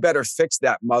 you better fix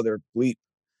that mother bleep.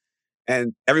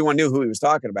 And everyone knew who he was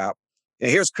talking about. And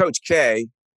here's Coach K.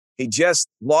 He just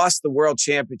lost the world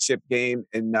championship game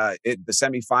in the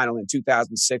semifinal in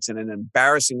 2006 in an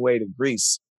embarrassing way to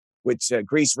Greece, which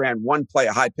Greece ran one play,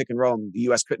 a high pick and roll, and the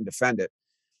U.S. couldn't defend it.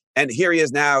 And here he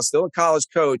is now, still a college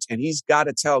coach, and he's got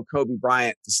to tell Kobe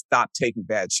Bryant to stop taking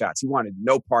bad shots. He wanted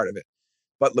no part of it.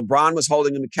 But LeBron was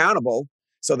holding him accountable.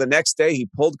 So the next day, he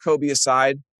pulled Kobe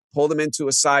aside, pulled him into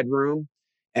a side room,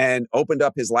 and opened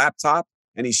up his laptop.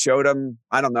 And he showed him,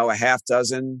 I don't know, a half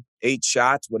dozen, 8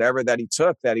 shots, whatever that he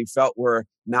took that he felt were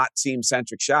not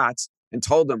team-centric shots, and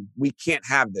told him, we can't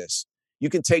have this. You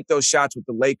can take those shots with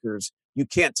the Lakers. You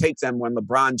can't take them when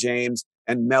LeBron James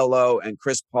and Melo and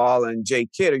Chris Paul and Jay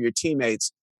Kidd are your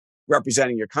teammates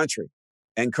representing your country.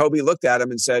 And Kobe looked at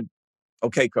him and said,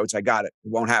 okay, coach, I got it. It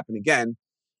won't happen again.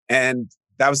 And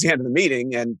that was the end of the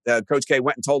meeting. And Coach K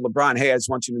went and told LeBron, hey, I just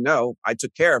want you to know I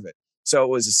took care of it. So it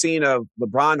was a scene of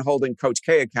LeBron holding Coach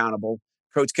K accountable,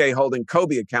 Coach K holding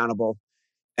Kobe accountable.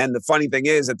 And the funny thing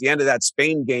is, at the end of that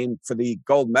Spain game for the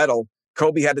gold medal,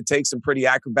 Kobe had to take some pretty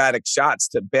acrobatic shots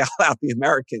to bail out the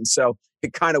Americans. So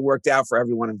it kind of worked out for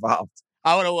everyone involved.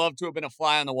 I would have loved to have been a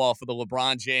fly on the wall for the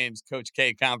LeBron James, Coach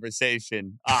K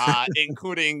conversation,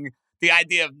 including the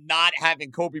idea of not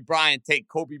having Kobe Bryant take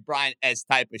Kobe Bryant-esque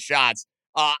type of shots.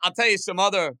 I'll tell you some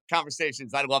other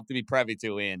conversations I'd love to be privy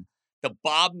to, Ian. The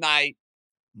Bob Knight,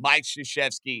 Mike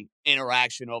Krzyzewski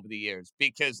interaction over the years.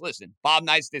 Because, listen, Bob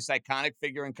Knight's this iconic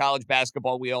figure in college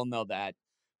basketball. We all know that.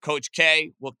 Coach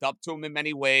K looked up to him in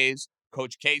many ways.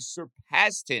 Coach K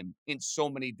surpassed him in so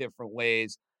many different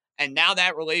ways. And now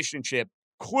that relationship,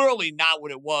 clearly not what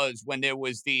it was when there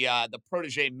was the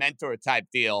protege-mentor type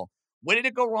deal. Where did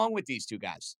it go wrong with these two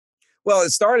guys? Well,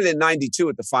 it started in 92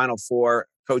 at the Final Four.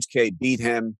 Coach K beat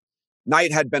him.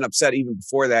 Knight had been upset even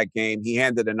before that game. He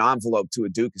handed an envelope to a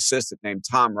Duke assistant named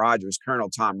Tom Rogers. Colonel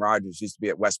Tom Rogers used to be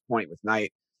at West Point with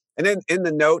Knight. And then in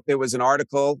the note, there was an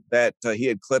article that he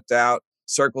had clipped out,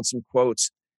 circled some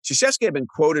quotes. Krzyzewski had been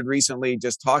quoted recently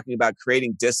just talking about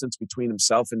creating distance between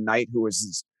himself and Knight, who was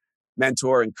his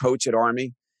mentor and coach at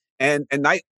Army. And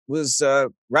Knight was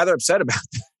rather upset about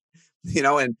that,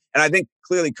 and I think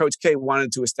clearly Coach K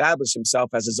wanted to establish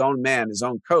himself as his own man, his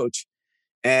own coach.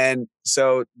 And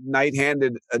so Knight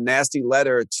handed a nasty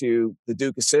letter to the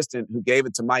Duke assistant who gave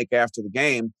it to Mike after the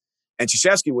game. And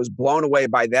Krzyzewski was blown away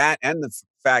by that and the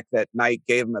fact that Knight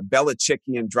gave him a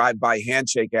Belichickian drive-by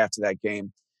handshake after that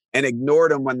game and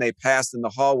ignored him when they passed in the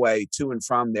hallway to and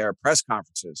from their press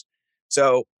conferences.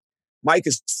 So Mike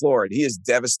is floored. He is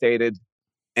devastated.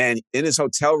 And in his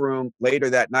hotel room later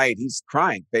that night, he's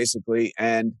crying, basically.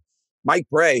 And Mike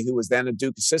Bray, who was then a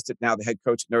Duke assistant, now the head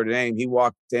coach at Notre Dame, he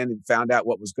walked in and found out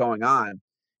what was going on.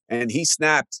 And he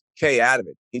snapped K out of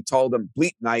it. He told him,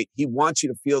 bleep Knight, he wants you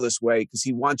to feel this way because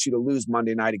he wants you to lose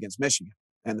Monday night against Michigan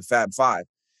and the Fab Five.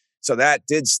 So that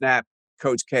did snap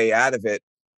Coach K out of it.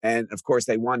 And, of course,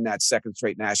 they won that second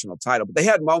straight national title. But they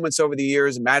had moments over the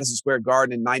years in Madison Square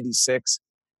Garden in 96.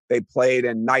 They played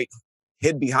and Knight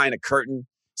hid behind a curtain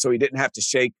so he didn't have to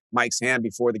shake Mike's hand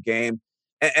before the game.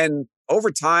 And over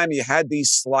time, you had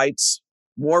these slights,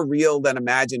 more real than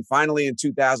imagined. Finally, in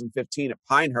 2015 at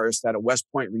Pinehurst at a West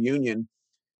Point reunion,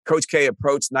 Coach K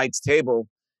approached Knight's table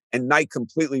and Knight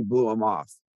completely blew him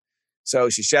off. So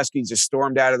Krzyzewski just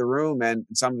stormed out of the room and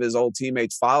some of his old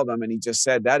teammates followed him. And he just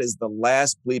said, that is the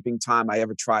last bleeping time I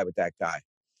ever tried with that guy.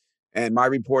 And my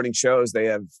reporting shows they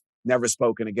have never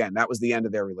spoken again. That was the end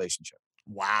of their relationship.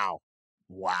 Wow.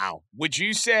 Would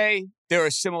you say there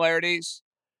are similarities,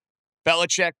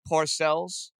 Belichick,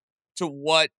 Parcells, to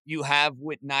what you have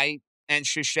with Knight and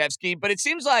Krzyzewski? But it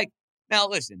seems like, now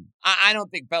listen, I don't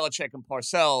think Belichick and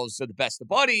Parcells are the best of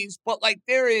buddies, but like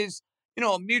there is,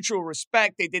 a mutual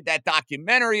respect. They did that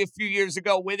documentary a few years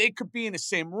ago where they could be in the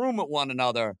same room with one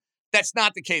another. That's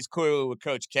not the case clearly with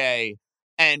Coach K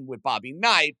and with Bobby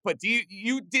Knight. But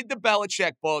you did the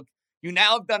Belichick book. You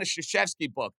now have done a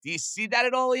Krzyzewski book. Do you see that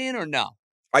at all, Ian, or no?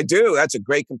 I do. That's a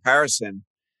great comparison.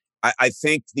 I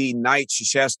think the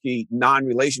Knight-Krzyzewski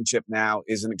non-relationship now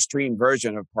is an extreme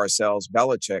version of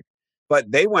Parcells-Belichick.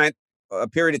 But they went a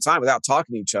period of time without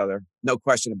talking to each other. No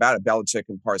question about it, Belichick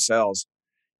and Parcells.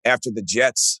 After the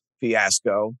Jets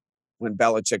fiasco, when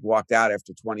Belichick walked out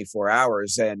after 24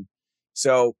 hours. And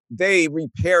so they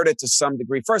repaired it to some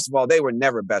degree. First of all, they were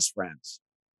never best friends.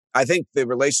 I think the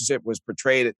relationship was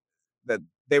portrayed that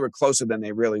they were closer than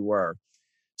they really were.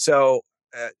 So,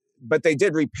 but they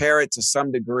did repair it to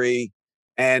some degree.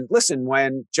 And listen,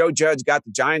 when Joe Judge got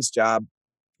the Giants job,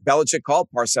 Belichick called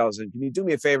Parcells and, can you do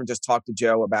me a favor and just talk to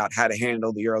Joe about how to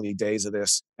handle the early days of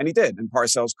this? And he did. And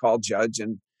Parcells called Judge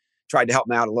and tried to help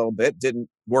him out a little bit. Didn't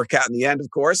work out in the end, of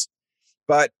course.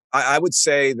 But I would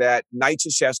say that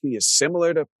Knight-Krzyzewski is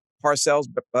similar to Parcells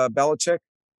Belichick,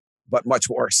 but much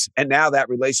worse. And now that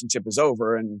relationship is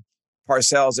over, and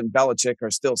Parcells and Belichick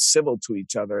are still civil to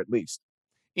each other, at least.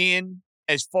 Ian,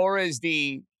 as far as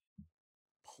the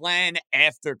plan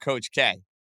after Coach K,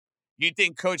 you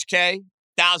think Coach K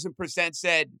 1,000%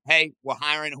 said, hey, we're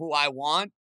hiring who I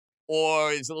want?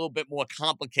 Or is it a little bit more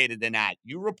complicated than that?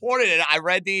 You reported it. I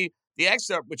read the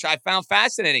excerpt, which I found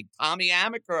fascinating. Tommy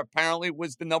Amaker apparently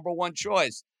was the number one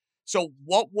choice. So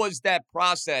what was that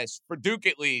process, for Duke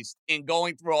at least, in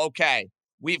going through, okay,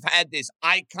 we've had this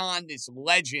icon, this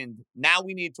legend, now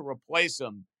we need to replace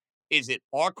him. Is it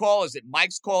our call? Is it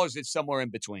Mike's call? Or is it somewhere in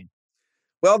between?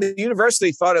 Well, the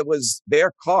university thought it was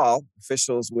their call,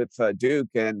 officials with Duke,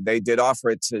 and they did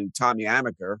offer it to Tommy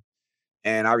Amaker.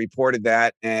 And I reported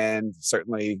that, and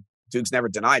certainly Duke's never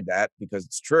denied that because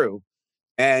it's true.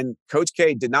 And Coach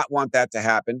K did not want that to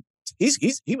happen. He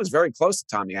was very close to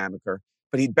Tommy Amaker,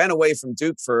 but he'd been away from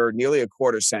Duke for nearly a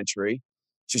quarter century.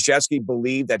 Krzyzewski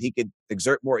believed that he could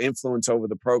exert more influence over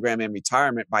the program in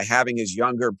retirement by having his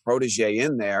younger protege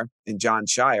in there, in John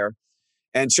Shire.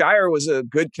 And Shire was a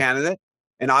good candidate.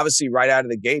 And obviously, right out of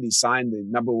the gate, he signed the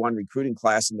 #1 recruiting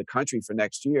class in the country for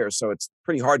next year. So it's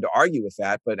pretty hard to argue with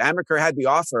that. But Amaker had the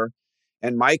offer,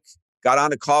 and Mike got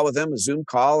on a call with him, a Zoom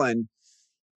call, and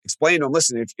explained to him,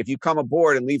 listen, if you come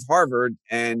aboard and leave Harvard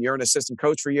and you're an assistant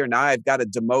coach for a year, now I've got to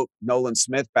demote Nolan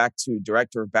Smith back to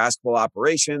director of basketball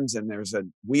operations. And there's a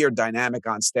weird dynamic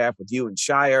on staff with you and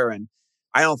Shire. And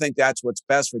I don't think that's what's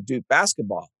best for Duke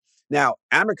basketball. Now,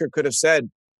 Amaker could have said,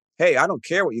 hey, I don't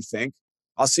care what you think.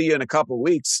 I'll see you in a couple of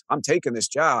weeks. I'm taking this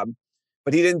job.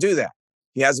 But he didn't do that.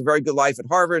 He has a very good life at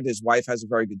Harvard. His wife has a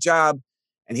very good job.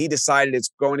 And he decided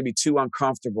it's going to be too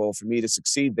uncomfortable for me to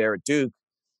succeed there at Duke.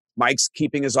 Mike's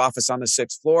keeping his office on the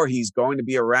 6th floor. He's going to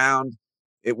be around.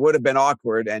 It would have been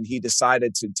awkward. And he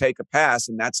decided to take a pass.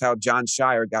 And that's how Jon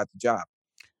Scheyer got the job.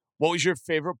 What was your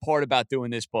favorite part about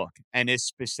doing this book and this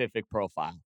specific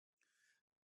profile?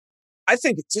 I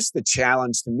think it's just the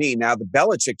challenge to me. Now, the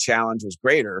Belichick challenge was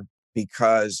greater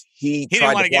because he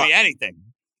didn't want to give you anything.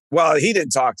 Well, he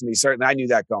didn't talk to me. Certainly, I knew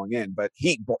that going in, but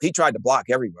he tried to block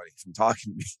everybody from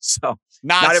talking to me. So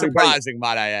not surprising,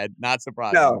 might I add. Not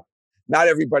surprising. No, not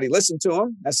everybody listened to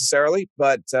him necessarily,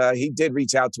 but he did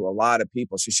reach out to a lot of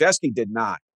people. Krzyzewski did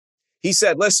not. He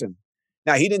said, listen,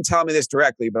 now he didn't tell me this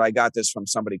directly, but I got this from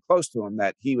somebody close to him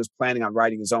that he was planning on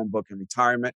writing his own book in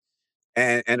retirement.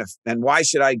 And why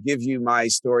should I give you my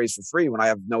stories for free when I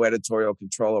have no editorial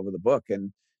control over the book?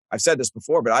 And I've said this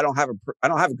before, but I don't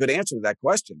have a good answer to that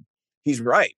question. He's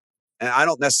right. And I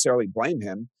don't necessarily blame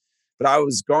him, but I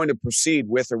was going to proceed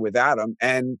with or without him.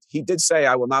 And he did say,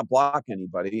 I will not block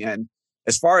anybody. And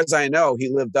as far as I know, he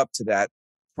lived up to that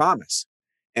promise.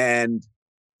 And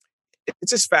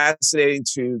it's just fascinating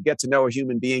to get to know a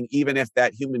human being, even if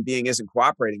that human being isn't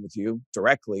cooperating with you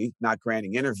directly, not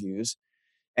granting interviews.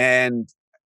 And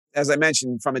as I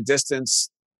mentioned, from a distance,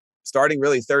 starting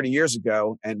really 30 years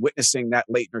ago and witnessing that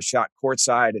Leitner shot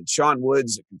courtside, and Sean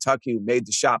Woods at Kentucky, who made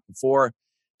the shot before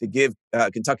to give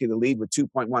Kentucky the lead with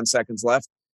 2.1 seconds left,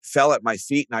 fell at my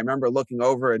feet. And I remember looking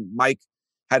over, and Mike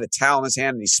had a towel in his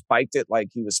hand and he spiked it like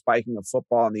he was spiking a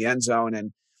football in the end zone.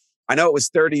 And I know it was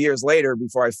 30 years later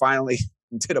before I finally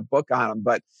did a book on him.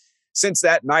 But since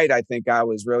that night, I think I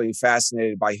was really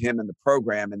fascinated by him and the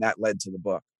program, and that led to the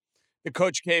book. The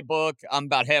Coach K book, I'm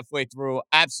about halfway through.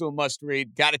 Absolute must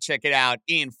read. Got to check it out.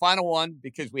 Ian, final one,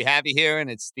 because we have you here, and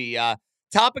it's the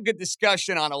topic of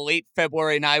discussion on a late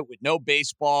February night with no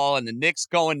baseball and the Knicks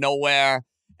going nowhere.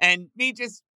 And me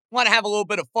just want to have a little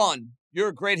bit of fun. You're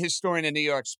a great historian of New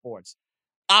York sports.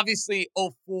 Obviously,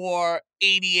 04,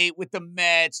 88 with the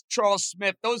Mets, Charles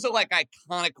Smith, those are like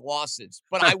iconic losses.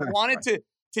 But I wanted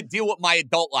to deal with my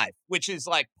adult life, which is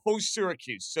like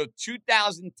post-Syracuse. So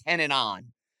 2010 and on.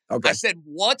 Okay. I said,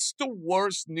 what's the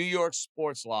worst New York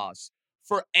sports loss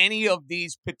for any of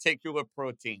these particular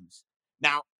pro teams?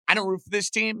 Now, I don't root for this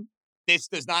team. This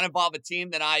does not involve a team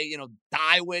that I,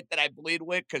 die with, that I bleed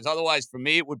with, because otherwise for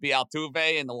me it would be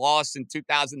Altuve and the loss in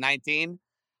 2019.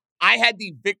 I had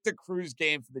the Victor Cruz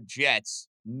game for the Jets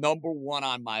 #1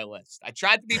 on my list. I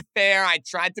tried to be fair. I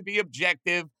tried to be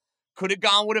objective. Could have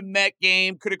gone with a Met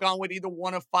game. Could have gone with either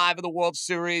 1 of 5 of the World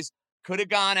Series. Could have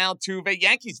gone Altuve.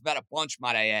 Yankees bet a bunch,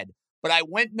 might I add. But I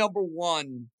went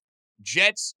 #1,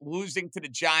 Jets losing to the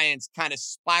Giants, kind of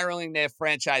spiraling their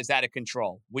franchise out of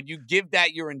control. Would you give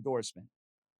that your endorsement?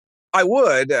 I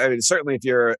would. I mean, certainly if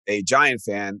you're a Giant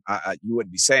fan, you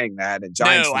wouldn't be saying that. And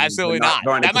Giants no, absolutely not.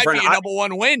 That might be your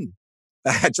 #1 win.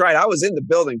 That's right. I was in the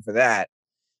building for that.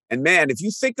 And man, if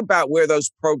you think about where those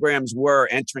programs were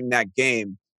entering that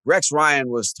game, Rex Ryan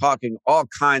was talking all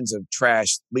kinds of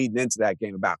trash leading into that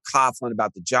game about Coughlin,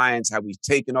 about the Giants, how we've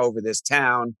taken over this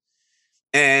town.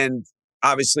 And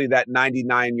obviously that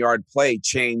 99-yard play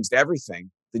changed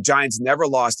everything. The Giants never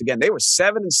lost again. They were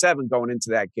 7-7 going into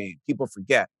that game. People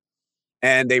forget.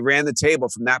 And they ran the table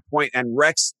from that point. And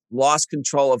Rex lost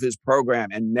control of his program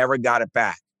and never got it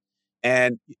back.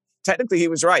 And technically he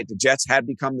was right. The Jets had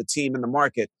become the team in the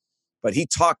market. But he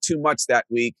talked too much that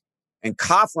week. And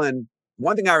Coughlin,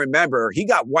 one thing I remember, he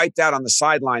got wiped out on the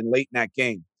sideline late in that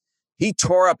game. He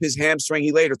tore up his hamstring.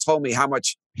 He later told me how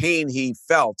much pain he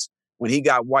felt when he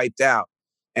got wiped out.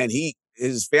 And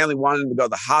his family wanted him to go to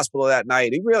the hospital that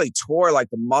night. He really tore like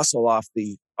the muscle off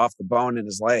the bone in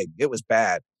his leg. It was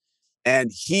bad.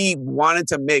 And he wanted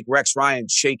to make Rex Ryan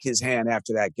shake his hand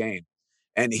after that game.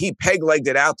 And he peg-legged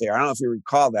it out there. I don't know if you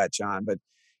recall that, John, but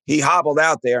he hobbled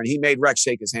out there and he made Rex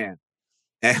shake his hand.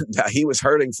 And he was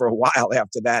hurting for a while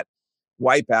after that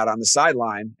wipeout on the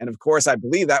sideline. And of course, I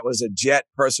believe that was a Jet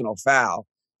personal foul,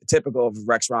 typical of a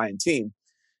Rex Ryan team.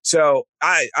 So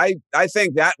I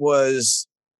think that was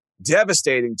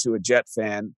devastating to a Jet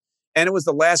fan. And it was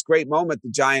the last great moment the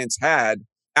Giants had.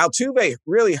 Altuve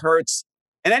really hurts,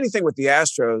 and anything with the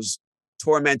Astros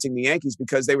tormenting the Yankees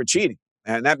because they were cheating,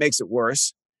 and that makes it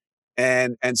worse.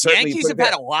 And certainly Yankees have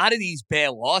had a lot of these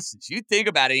bad losses. You think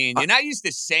about it, Ian. You're not used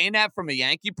to saying that from a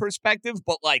Yankee perspective,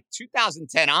 but like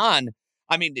 2010 on,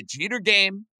 I mean, the Jeter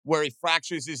game where he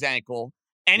fractures his ankle,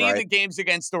 any of the games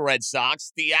against the Red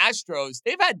Sox, the Astros,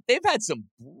 they've had some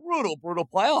brutal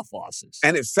playoff losses.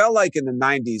 And it felt like in the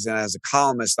 90s, and as a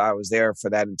columnist, I was there for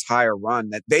that entire run,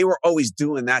 that they were always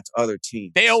doing that to other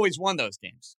teams. They always won those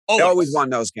games. They always won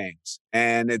those games.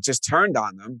 And it just turned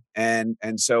on them.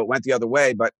 And so it went the other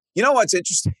way. But you know what's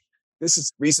interesting? This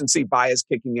is recency bias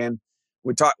kicking in.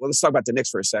 Let's talk about the Knicks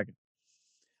for a second.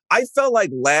 I felt like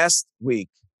last week,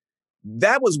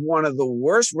 that was one of the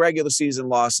worst regular season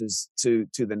losses to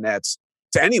the Nets,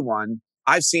 to anyone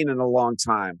I've seen in a long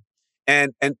time.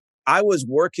 And I was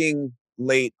working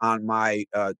late on my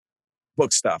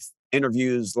book stuff,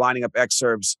 interviews, lining up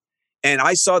excerpts, and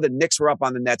I saw the Knicks were up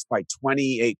on the Nets by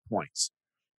 28 points.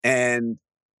 And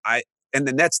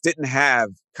the Nets didn't have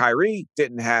Kyrie,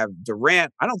 didn't have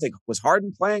Durant. I don't think was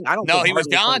Harden playing. No, he was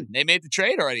gone. They made the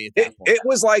trade already at that point. It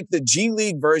was like the G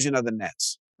League version of the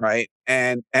Nets. Right.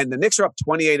 And the Knicks are up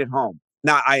 28 at home.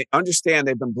 Now, I understand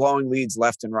they've been blowing leads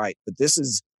left and right, but this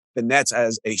is the Nets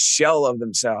as a shell of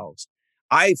themselves.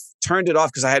 I turned it off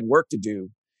because I had work to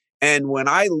do. And when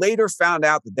I later found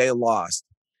out that they lost,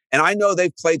 and I know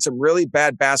they've played some really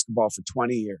bad basketball for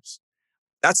 20 years.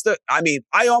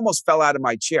 I almost fell out of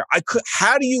my chair.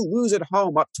 How do you lose at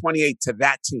home up 28 to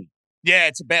that team? Yeah,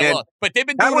 it's a bad look. But they've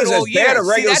been doing it all year. That was as bad a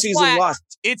regular season loss.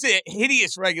 It's a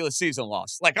hideous regular season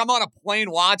loss. Like, I'm on a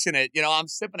plane watching it. You know, I'm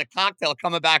sipping a cocktail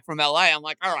coming back from L.A. I'm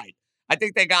like, all right, I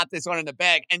think they got this one in the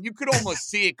bag. And you could almost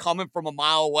see it coming from a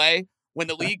mile away. When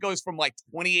the lead goes from like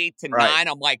 28 to 9,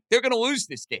 I'm like, they're going to lose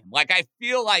this game. Like, I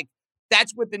feel like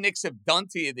that's what the Knicks have done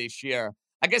to you this year.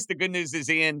 I guess the good news is,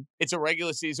 Ian, it's a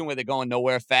regular season where they're going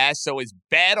nowhere fast. So as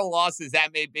bad a loss as that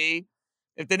may be,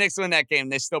 if the Knicks win that game,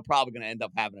 they're still probably going to end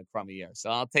up having a crummy year. So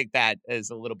I'll take that as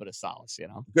a little bit of solace, you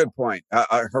know? Good point.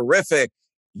 A horrific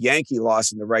Yankee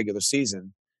loss in the regular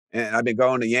season. And I've been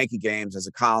going to Yankee games as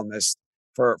a columnist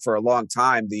for a long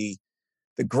time. The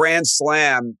Grand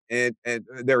Slam, and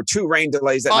there were 2 rain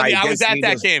delays that night. Yeah, I was at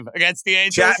that game against the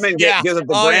Angels. Chapman gives up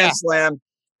the Grand Slam.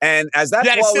 And as that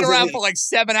ball was sit around for like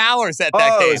 7 hours at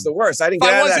that game. It was the worst. I didn't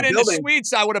get out of that building. If I wasn't in the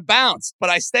suites, I would have bounced, but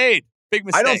I stayed. Big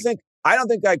mistake. I don't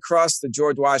think I crossed the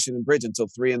George Washington Bridge until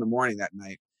 3 a.m. that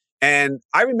night. And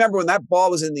I remember when that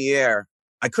ball was in the air,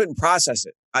 I couldn't process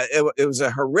it. It was a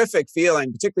horrific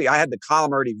feeling. Particularly, I had the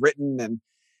column already written, and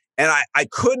I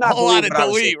could not believe it. A whole lot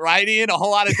of delete, right, Ian? A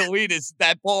whole lot of delete is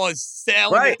that ball is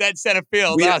sailing at dead center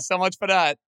field. So much for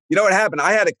that. You know what happened?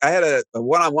 I had a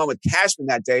one-on-one with Cashman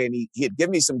that day, and he had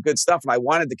given me some good stuff, and I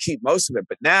wanted to keep most of it.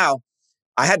 But now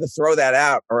I had to throw that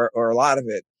out, or a lot of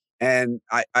it. And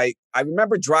I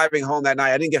remember driving home that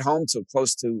night. I didn't get home till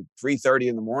close to 3:30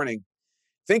 in the morning,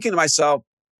 thinking to myself,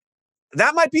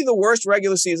 that might be the worst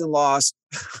regular season loss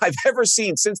I've ever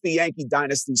seen since the Yankee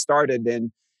dynasty started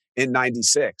in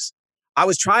 96. I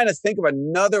was trying to think of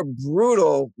another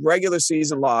brutal regular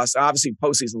season loss. Obviously,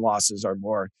 postseason losses are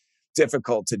more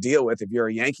difficult to deal with if you're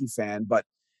a Yankee fan, but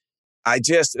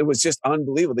it was just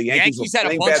unbelievable. The Yankees had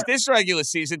a bunch this regular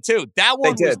season too. That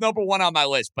one was number 1 on my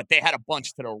list, but they had a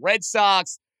bunch to the Red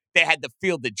Sox. They had the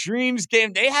Field of Dreams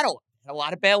game. They had a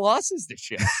lot of bad losses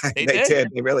this year. They did.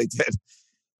 They really did.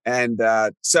 And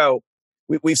so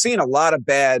we've seen a lot of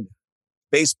bad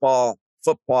baseball,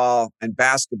 football, and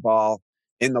basketball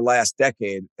in the last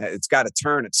decade. It's got to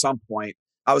turn at some point.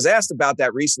 I was asked about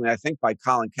that recently, I think by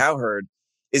Colin Cowherd.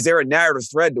 Is there a narrative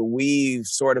thread to weave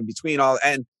sort of between all?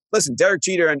 And listen, Derek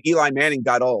Jeter and Eli Manning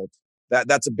got old.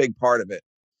 That's a big part of it.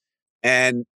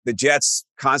 And the Jets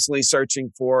constantly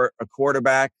searching for a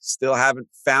quarterback, still haven't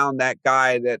found that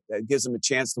guy that gives them a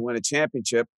chance to win a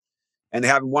championship. And they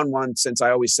haven't won one since,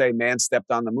 I always say, man stepped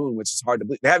on the moon, which is hard to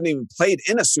believe. They haven't even played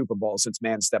in a Super Bowl since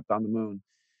man stepped on the moon.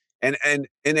 And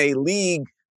in a league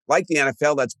like the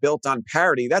NFL that's built on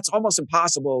parity, that's almost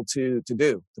impossible to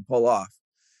pull off.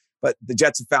 But the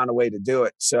Jets have found a way to do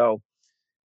it. So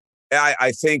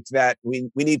I think that we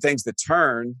need things to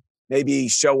turn. Maybe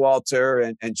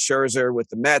Showalter and Scherzer with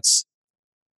the Mets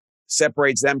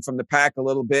separates them from the pack a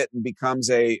little bit and becomes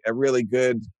a really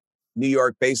good New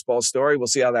York baseball story. We'll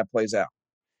see how that plays out.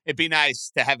 It'd be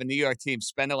nice to have a New York team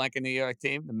spend it like a New York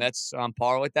team. The Mets are on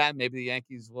par with that. Maybe the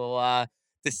Yankees will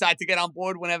decide to get on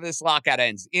board whenever this lockout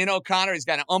ends. Ian O'Connor has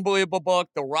got an unbelievable book,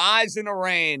 The Rise and the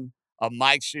Reign of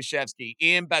Mike Krzyzewski.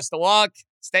 Ian, best of luck.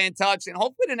 Stay in touch. And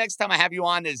hopefully the next time I have you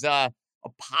on is a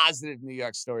positive New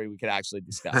York story we could actually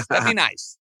discuss. That'd be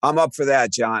nice. I'm up for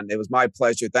that, John. It was my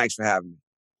pleasure. Thanks for having me.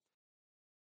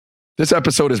 This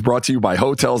episode is brought to you by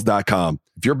Hotels.com.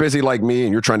 If you're busy like me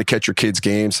and you're trying to catch your kids'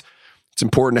 games, it's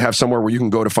important to have somewhere where you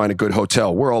can go to find a good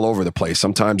hotel. We're all over the place.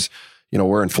 Sometimes,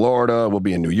 we're in Florida, we'll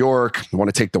be in New York. You want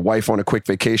to take the wife on a quick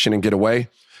vacation and get away?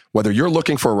 Whether you're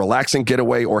looking for a relaxing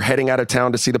getaway or heading out of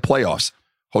town to see the playoffs,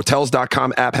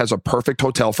 Hotels.com app has a perfect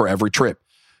hotel for every trip.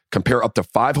 Compare up to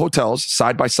 5 hotels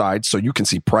side by side so you can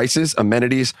see prices,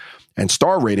 amenities, and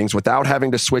star ratings without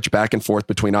having to switch back and forth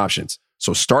between options.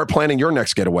 So start planning your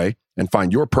next getaway and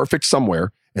find your perfect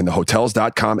somewhere in the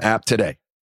Hotels.com app today.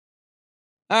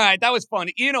 All right, that was fun.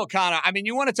 Ian O'Connor, I mean,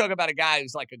 you want to talk about a guy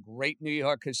who's like a great New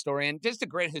York historian, just a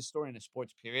great historian of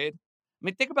sports, period. I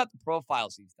mean, think about the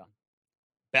profiles he's done.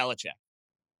 Belichick.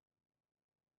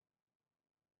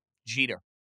 Jeter.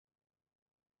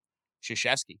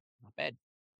 Krzyzewski. Not bad.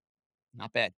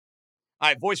 Not bad. All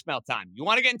right, voicemail time. You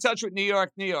want to get in touch with New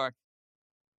York, New York?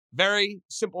 Very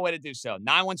simple way to do so.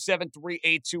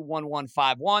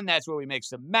 917-382-1151. That's where we make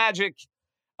some magic.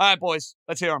 All right, boys,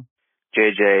 let's hear them.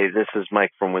 JJ, this is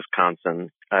Mike from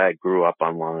Wisconsin. I grew up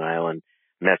on Long Island.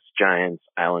 Mets, Giants,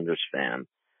 Islanders fan.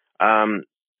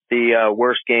 The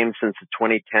worst game since the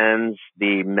 2010s,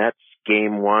 the Mets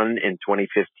game 1 in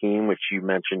 2015, which you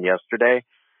mentioned yesterday.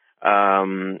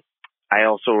 I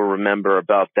also remember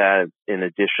about that, in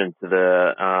addition to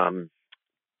the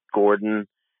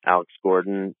Alex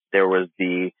Gordon, there was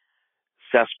the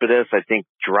Cespedes, I think,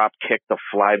 drop kicked a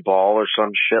fly ball or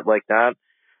some shit like that.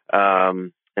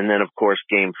 And then, of course,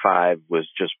 Game 5 was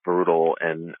just brutal,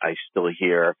 and I still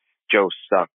hear Joe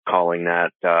Stuck calling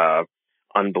that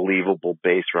unbelievable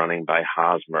base running by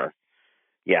Hosmer.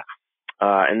 Yeah.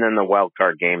 And then the wild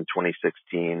card game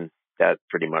 2016, that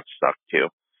pretty much sucked too.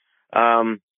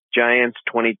 Giants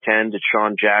 2010,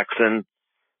 Deshaun Jackson.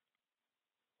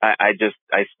 I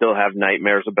still have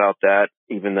nightmares about that,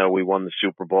 even though we won the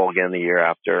Super Bowl again the year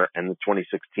after, and the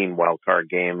 2016 wild card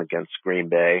game against Green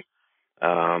Bay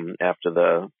after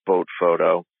the boat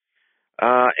photo,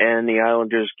 and the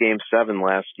Islanders game 7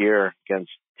 last year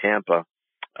against Tampa.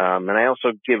 And I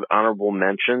also give honorable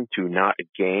mention to not a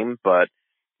game, but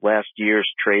last year's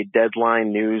trade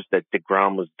deadline news that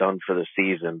DeGrom was done for the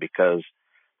season, because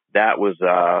that was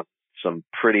some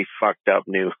pretty fucked up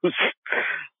news.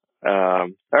 All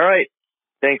right.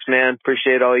 Thanks, man.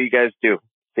 Appreciate all you guys do.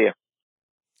 See ya.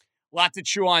 Lot to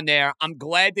chew on there. I'm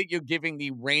glad that you're giving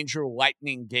the Ranger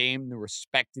Lightning game the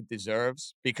respect it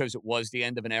deserves, because it was the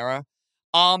end of an era.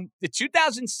 The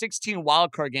 2016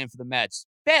 wildcard game for the Mets,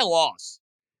 bad loss.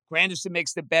 Granderson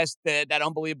makes that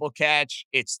unbelievable catch.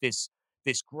 It's this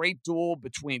great duel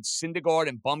between Syndergaard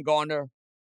and Bumgarner.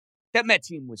 That Met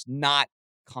team was not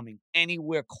coming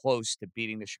anywhere close to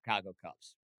beating the Chicago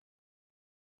Cubs.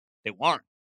 They weren't.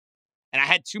 And I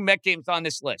had 2 Met games on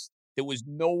this list. There was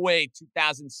no way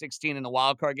 2016 in the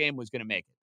wildcard game was going to make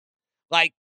it.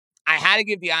 Like, I had to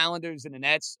give the Islanders and the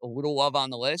Nets a little love on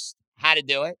the list. Had to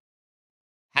do it.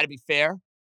 Had to be fair.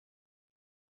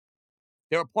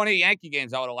 There were plenty of Yankee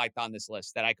games I would have liked on this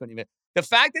list that I couldn't even. The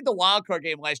fact that the wildcard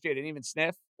game last year didn't even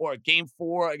sniff, or Game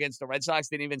 4 against the Red Sox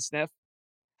didn't even sniff,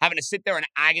 having to sit there in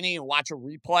agony and watch a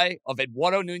replay of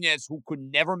Eduardo Nunez, who could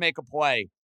never make a play,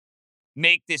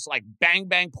 make this like bang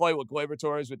play with Gleyber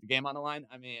Torres with the game on the line.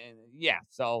 I mean, yeah.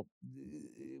 So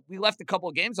we left a couple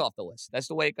of games off the list. That's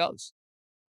the way it goes.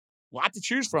 Lot to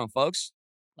choose from, folks.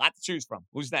 Lot to choose from.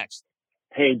 Who's next?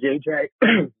 Hey, JJ,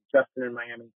 Justin in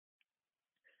Miami.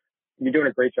 You're doing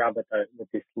a great job with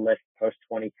this list post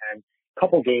 2010.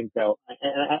 Couple games though,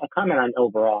 and a comment on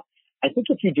overall. I think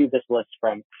if you do this list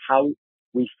from how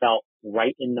we felt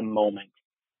right in the moment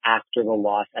after the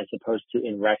loss, as opposed to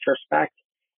in retrospect,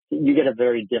 you get a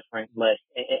very different list.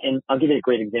 And I'll give you a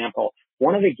great example.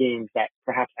 One of the games that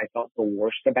perhaps I felt the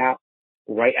worst about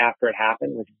right after it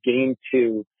happened was Game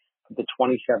 2 of the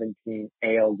 2017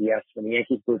 ALDS, when the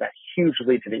Yankees blew that huge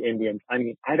lead to the Indians. I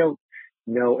mean, I don't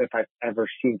know if I've ever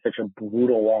seen such a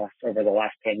brutal loss over the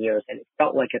last 10 years. And it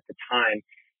felt like at the time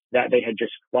that they had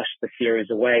just flushed the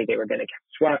series away. They were going to get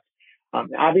swept.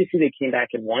 Obviously, they came back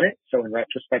and won it. So in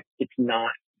retrospect, it's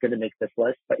not going to make this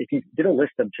list. But if you did a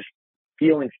list of just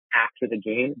feelings after the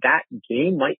game, that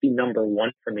game might be number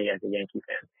 1 for me as a Yankee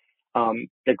fan.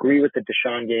 Agree with the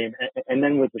Deshaun game. And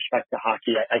then with respect to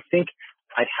hockey, I think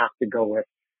I'd have to go with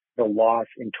the loss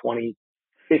in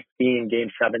 2015, Game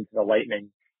 7 to the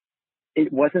Lightning.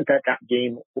 It wasn't that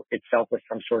game itself was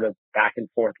some sort of back and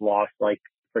forth loss, like,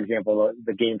 for example,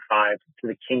 the Game 5 to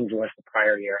the Kings was the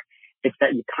prior year. It's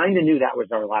that you kind of knew that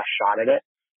was our last shot at it.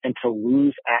 And to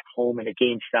lose at home in a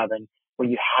Game 7 when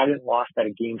you hadn't lost at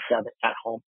a Game 7 at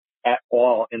home at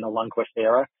all in the Lundqvist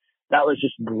era, that was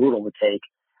just brutal to take.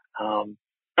 All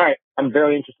All right. I'm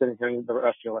very interested in hearing the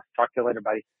rest of your list. Talk to you later,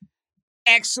 buddy.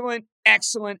 Excellent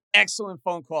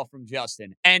phone call from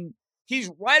Justin. And he's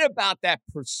right about that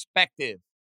perspective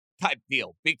type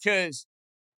deal, because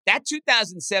that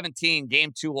 2017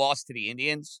 Game 2 loss to the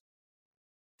Indians,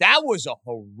 that was a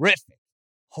horrific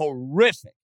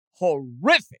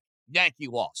Yankee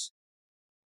loss.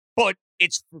 But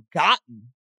it's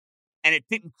forgotten, and it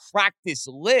didn't crack this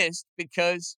list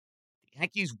because the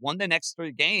Yankees won the next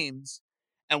 3 games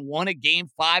and won a Game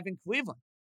 5 in Cleveland.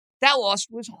 That loss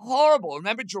was horrible.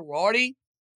 Remember, Girardi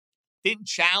didn't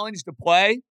challenge the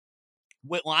play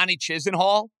with Lonnie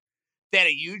Chisenhall. They had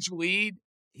a huge lead.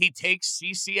 He takes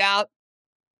CeCe out.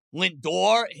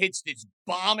 Lindor hits this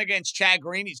bomb against Chad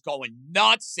Green. He's going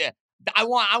nuts. I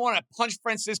want to punch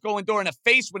Francisco Lindor in the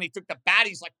face when he took the bat.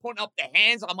 He's like putting up the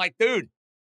hands. I'm like, dude,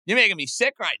 you're making me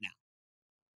sick right now.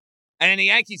 And then the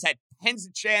Yankees had tens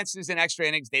of chances in extra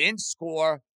innings. They didn't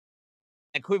score,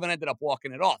 and Cleveland ended up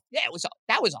walking it off. Yeah,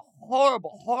 that was a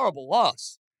horrible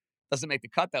loss. Doesn't make the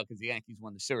cut, though, because the Yankees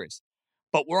won the series.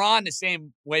 But we're on the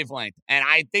same wavelength. And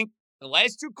I think the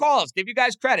last 2 calls, give you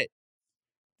guys credit.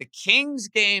 The Kings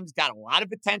games got a lot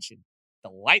of attention. The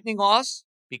Lightning loss,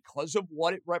 because of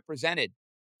what it represented,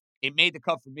 it made the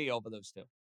cut for me over those 2.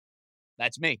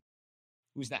 That's me.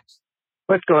 Who's next?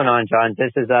 What's going on, John?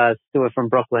 This is Stuart from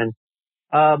Brooklyn.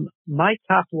 My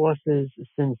top losses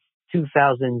since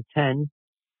 2010,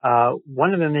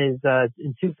 one of them is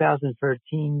in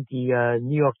 2013, the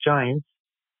New York Giants.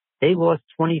 They lost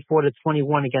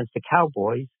 24-21 against the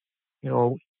Cowboys. You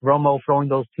know, Romo throwing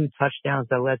those 2 touchdowns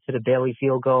that led to the Bailey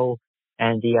field goal,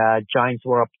 and the Giants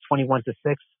were up 21-6.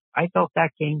 I felt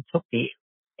that game took the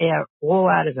air all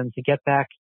out of them to get back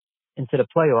into the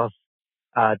playoffs.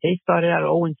 They started out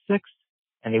 0-6,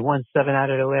 and they won 7 out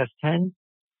of their last 10.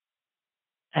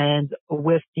 And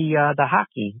with the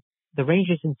hockey, the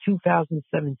Rangers in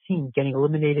 2017 getting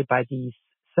eliminated by the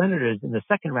Senators in the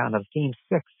second round of Game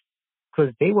 6,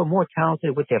 because they were more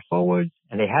talented with their forwards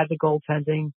and they had the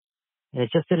goaltending, and it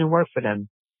just didn't work for them.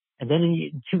 And then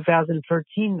in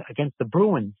 2013 against the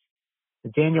Bruins, the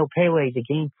Daniel Pele, the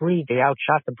Game 3, they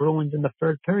outshot the Bruins in the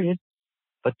 3rd period,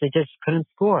 but they just couldn't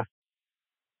score.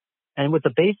 And with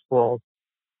the baseball,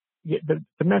 the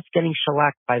Mets getting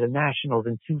shellacked by the Nationals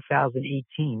in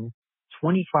 2018,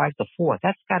 25-4.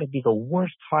 That's got to be the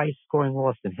worst high-scoring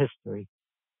loss in history.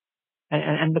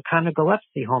 And the Connor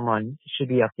Gillespie home run should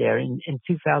be up there in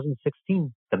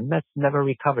 2016. The Mets never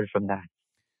recovered from that.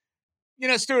 You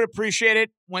know, Stuart, appreciate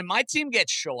it. When my team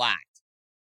gets shellacked,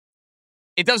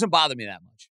 it doesn't bother me that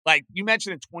much. Like you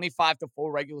mentioned, a 25-4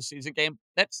 regular season game.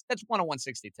 That's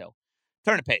 1/162.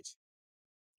 Turn the page.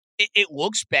 It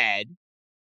looks bad.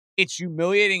 It's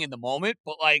humiliating in the moment,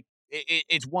 but like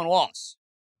it's one loss.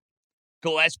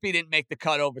 Gillespie didn't make the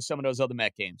cut over some of those other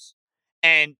Met games.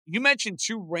 And you mentioned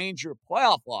 2 Ranger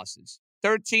playoff losses,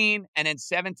 13 and then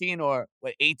 17 or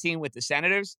 18 with the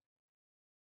Senators.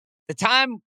 The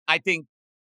time, I think,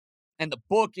 and the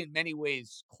book in many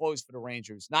ways closed for the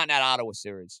Rangers, not in that Ottawa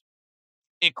series.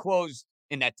 It closed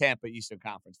in that Tampa Eastern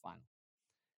Conference final.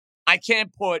 I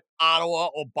can't put Ottawa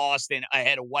or Boston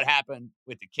ahead of what happened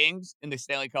with the Kings in the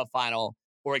Stanley Cup final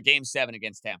or a Game 7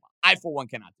 against Tampa. I, for one,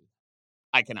 cannot do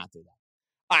that. I cannot do that.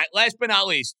 All right, last but not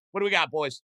least, what do we got,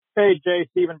 boys? Hey, Jay,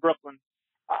 Steven, Brooklyn.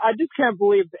 I just can't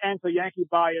believe the anti-Yankee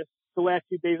bias the last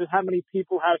few days of how many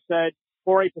people have said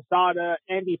Jorge Posada,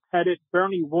 Andy Pettitte,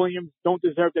 Bernie Williams don't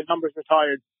deserve their numbers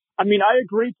retired. I mean, I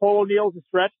agree Paul O'Neill's a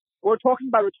threat. We're talking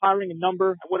about retiring a number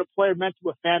and what a player meant to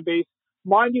a fan base.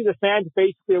 Mind you, the fans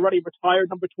basically already retired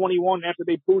number 21 after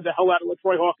they booed the hell out of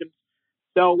LaTroy Hawkins.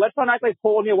 So let's not act like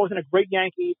Paul O'Neill wasn't a great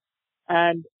Yankee.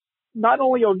 And not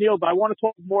only O'Neill, but I want to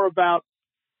talk more about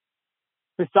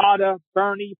Posada,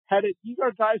 Bernie, Pettitte. These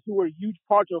are guys who were huge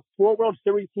parts of 4 World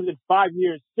Series teams in 5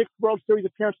 years, 6 World Series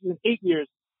appearances in 8 years.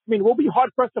 I mean, we'll be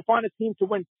hard-pressed to find a team to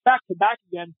win back-to-back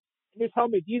again. And you're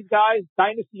telling me these guys,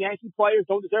 dynasty Yankee players,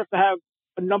 don't deserve to have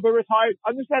a number retired? I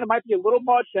understand it might be a little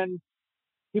much, and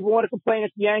people want to complain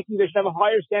it's the Yankees. They should have a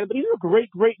higher standard, but these are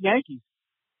great, great Yankees.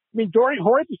 I mean, Jorge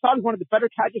Posada is one of the better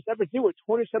catchers ever do with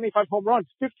 275 home runs,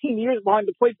 15 years behind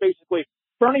the plate, basically.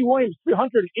 Bernie Williams,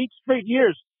 308 straight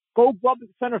years. Gold Glove in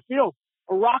the center field.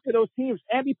 A rock of those teams.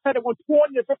 Andy Pettitte won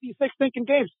 256 thinking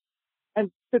games.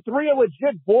 And the 3 are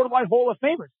legit borderline Hall of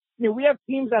Famers. I mean, we have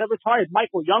teams that have retired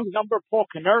Michael Young's number, Paul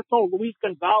Konerko, Luis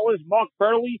Gonzalez, Mark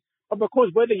Burley. But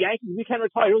because we're the Yankees, we can't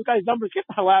retire those guys' numbers. Get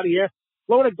the hell out of here.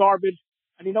 Load of garbage.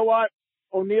 And you know what?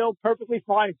 O'Neill, perfectly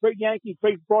fine. Great Yankee,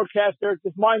 great broadcaster.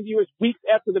 Just mind you, it's weeks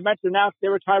after the Mets announced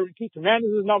they're retiring Keith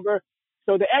Hernandez's number.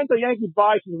 So the anti-Yankee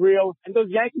bias is real. And those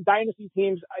Yankee dynasty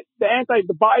teams,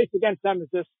 the bias against them is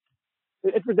just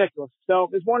It's ridiculous. So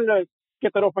just wanted to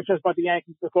get that off my chest about the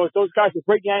Yankees because those guys are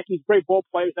great Yankees, great ball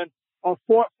players, and are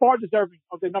far deserving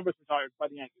of their numbers retired by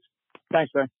the Yankees.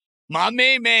 Thanks, man. My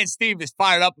main man, Steve, is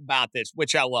fired up about this,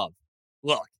 which I love.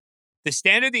 Look, the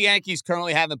standard the Yankees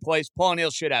currently have in place, Paul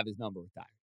O'Neill should have his number retired.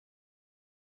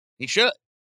 He should.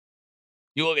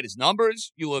 You look at his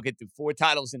numbers. You look at the 4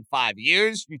 titles in 5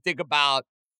 years. You think about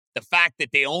the fact that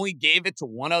they only gave it to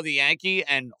one other Yankee,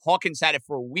 and Hawkins had it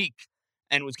for a week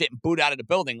and was getting booed out of the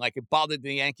building. Like, it bothered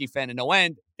the Yankee fan in no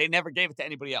end. They never gave it to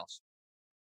anybody else.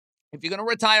 If you're going to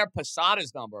retire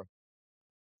Posada's number,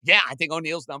 yeah, I think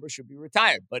O'Neill's number should be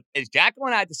retired. But as Jacko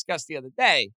and I discussed the other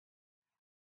day,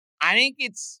 I think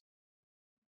it's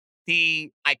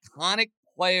the iconic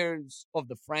players of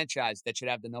the franchise that should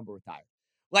have the number retired.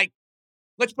 Like,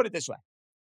 let's put it this way.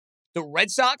 The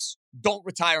Red Sox don't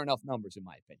retire enough numbers, in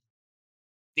my opinion.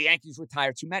 The Yankees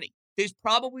retire too many. There's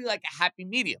probably like a happy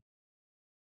medium.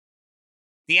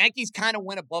 The Yankees kind of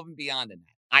went above and beyond in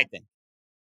that, I think.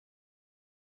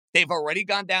 They've already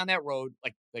gone down that road,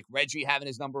 like Reggie having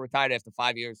his number retired after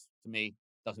 5 years, to me,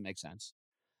 doesn't make sense.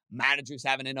 Managers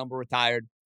having a number retired,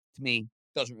 to me,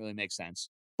 doesn't really make sense.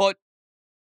 But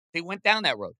they went down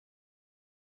that road.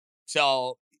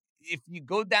 So if you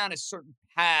go down a certain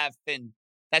path and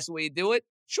that's the way you do it,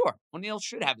 sure, O'Neill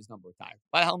should have his number retired.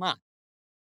 Why the hell not?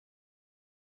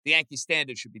 The Yankee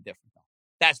standard should be different, though.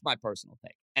 That's my personal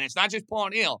take. And it's not just Paul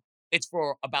O'Neill. It's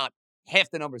for about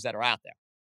half the numbers that are out there.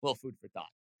 A little food for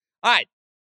thought. All right.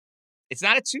 It's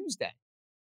not a Tuesday,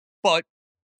 but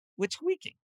we're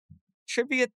tweaking.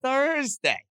 Trivia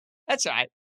Thursday. That's all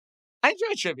right. I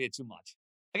enjoy trivia too much.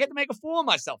 I get to make a fool of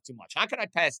myself too much. How can I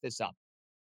pass this up?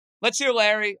 Let's hear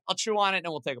Larry. I'll chew on it, and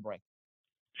then we'll take a break.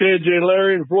 JJ,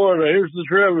 Larry in Florida. Here's the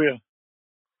trivia.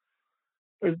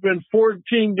 There's been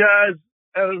 14 guys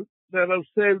that have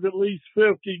saved at least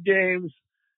 50 games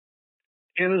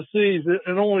in a season,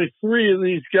 and only 3 of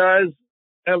these guys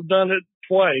have done it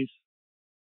twice.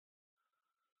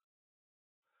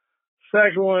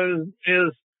 Second one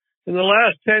is in the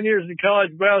last 10 years in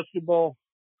college basketball,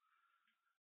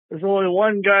 there's only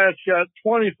one guy that's got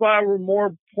 25 or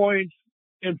more points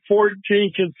in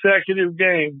 14 consecutive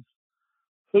games.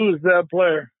 Who is that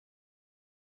player?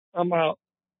 I'm out.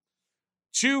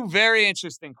 2 very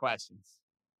interesting questions.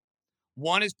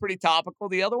 One is pretty topical.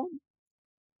 The other one,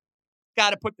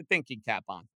 got to put the thinking cap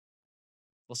on.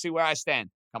 We'll see where I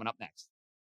stand coming up next.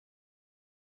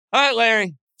 All right,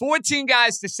 Larry. 14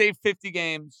 guys to save 50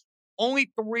 games.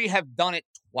 Only 3 have done it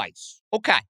twice.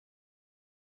 Okay.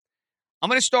 I'm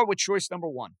going to start with choice number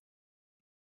 1.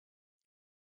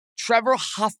 Trevor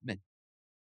Hoffman.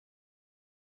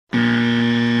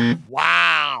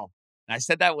 Wow. And I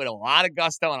said that with a lot of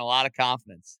gusto and a lot of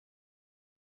confidence.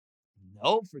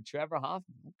 No for Trevor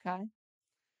Hoffman. Okay.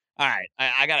 All right.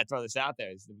 I got to throw this out there.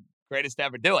 He's the greatest to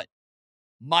ever do it.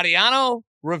 Mariano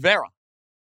Rivera.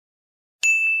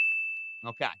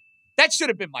 Okay. That should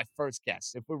have been my first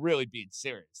guess if we're really being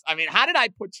serious. I mean, how did I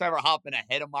put Trevor Hoffman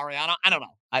ahead of Mariano? I don't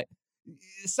know.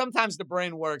 Sometimes the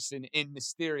brain works in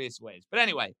mysterious ways. But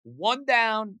anyway, 1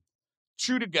 down,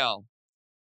 2 to go.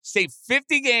 Save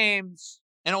 50 games,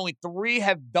 and only 3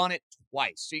 have done it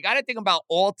twice. So you got to think about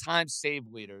all-time save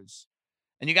leaders,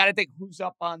 and you got to think who's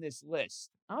up on this list.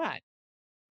 All right.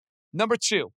 Number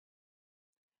 2,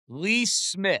 Lee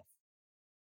Smith.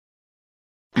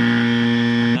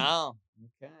 No.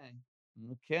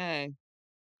 Okay.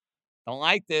 Don't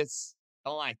like this.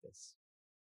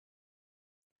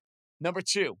 Number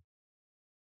 2,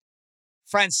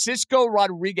 Francisco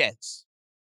Rodriguez.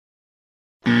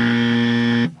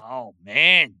 Oh,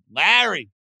 man. Larry.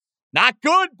 Not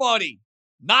good, buddy.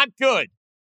 Not good.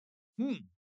 I'm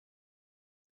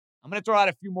going to throw out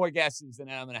a few more guesses, and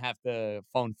then I'm going to have to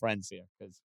phone friends here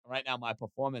because right now my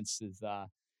performance is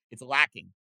it's lacking.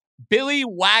 Billy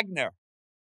Wagner.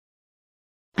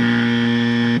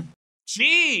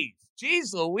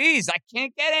 Jeez Louise. I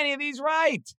can't get any of these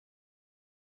right.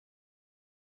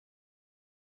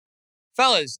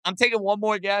 Fellas, I'm taking one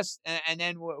more guess, and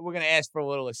then we're going to ask for a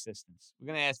little assistance.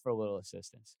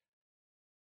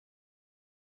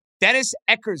 Dennis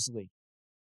Eckersley.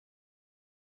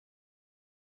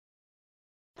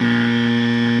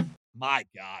 My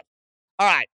God. All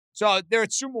right, so there are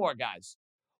 2 more guys.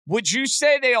 Would you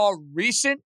say they are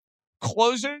recent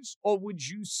closers, or would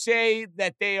you say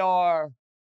that they are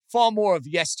far more of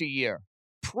yesteryear,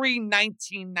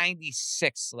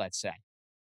 pre-1996, let's say?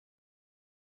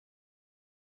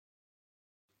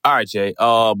 All right, Jay.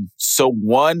 So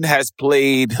one has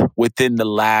played within the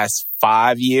last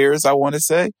 5 years, I want to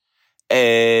say,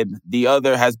 and the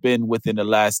other has been within the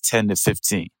last 10 to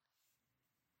 15.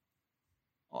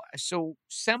 So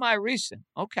semi-recent.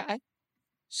 Okay.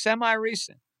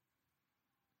 Semi-recent.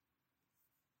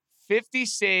 50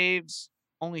 saves.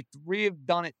 Only 3 have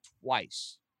done it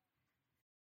twice.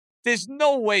 There's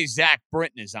no way Zach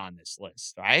Britton is on this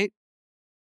list, right?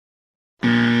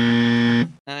 I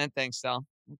didn't think so.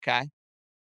 Okay.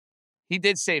 He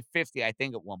did save 50, I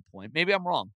think, at one point. Maybe I'm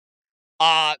wrong.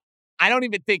 I don't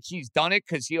even think he's done it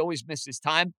because he always misses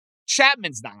time.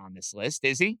 Chapman's not on this list,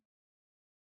 is he?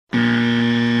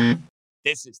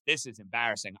 This is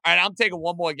embarrassing. All right, I'm taking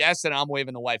one more guess and I'm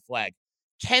waving the white flag.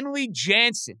 Kenley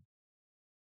Jansen.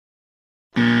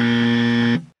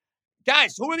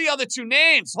 Guys, who are the other 2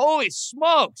 names? Holy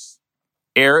smokes.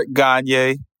 Eric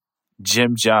Gagne,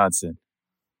 Jim Johnson.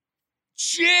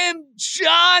 Jim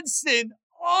Johnson.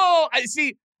 Oh, I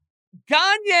see.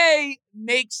 Gagne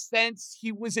makes sense.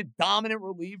 He was a dominant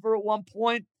reliever at one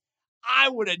point. I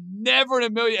would have never in a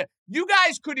million. You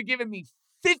guys could have given me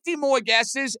 50 more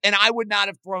guesses, and I would not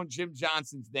have thrown Jim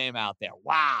Johnson's name out there.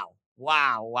 Wow.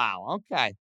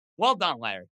 Okay. Well done,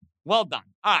 Larry. Well done.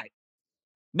 All right.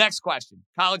 Next question.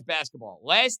 College basketball.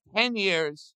 Last 10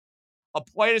 years, a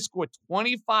player scored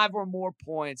 25 or more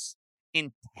points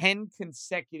in 10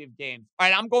 consecutive games. All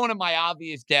right, I'm going to my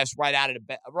obvious guess right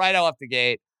off the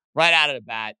gate, right out of the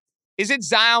bat. Is it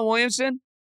Zion Williamson?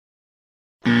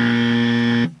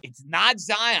 It's not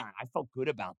Zion. I felt good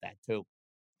about that, too.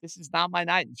 This is not my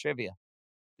night in trivia.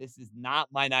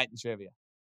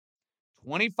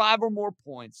 25 or more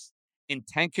points in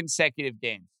 10 consecutive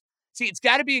games. See, it's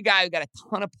got to be a guy who got a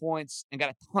ton of points and got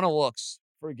a ton of looks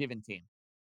for a given team.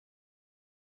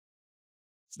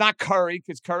 It's not Curry,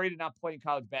 because Curry did not play in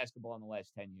college basketball in the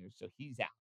last 10 years, so he's out.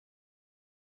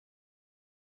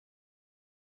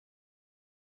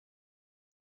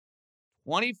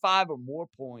 $25 or more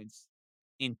points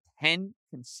in 10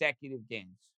 consecutive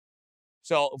games.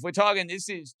 So if we're talking, this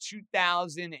is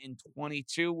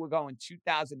 2022, we're going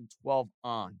 2012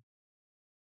 on.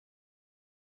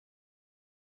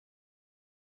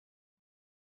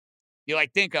 You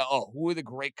think, who are the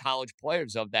great college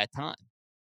players of that time?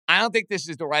 I don't think this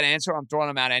is the right answer. I'm throwing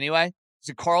them out anyway. Is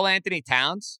it Karl Anthony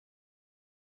Towns?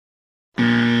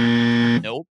 Nope.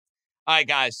 All right,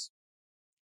 guys.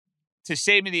 To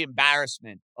save me the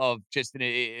embarrassment of just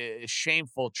a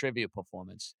shameful trivia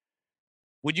performance,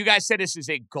 would you guys say this is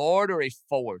a guard or a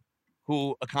forward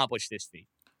who accomplished this feat?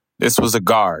 This was a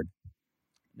guard.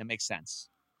 That makes sense.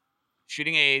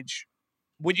 Shooting age.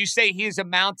 Would you say he is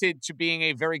amounted to being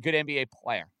a very good NBA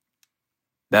player?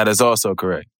 That is also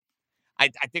correct. I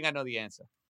think I know the answer.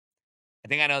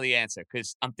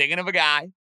 Because I'm thinking of a guy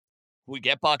who would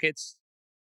get buckets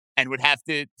and would have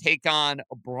to take on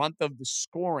a brunt of the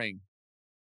scoring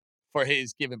for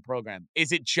his given program.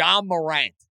 Is it John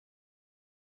Morant?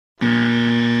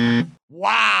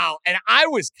 Wow. And I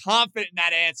was confident in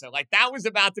that answer. That was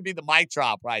about to be the mic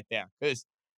drop right there. Because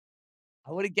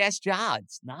I would have guessed John.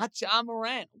 It's not John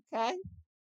Morant. Okay.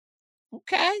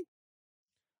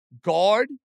 Guard.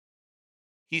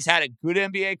 He's had a good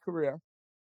NBA career.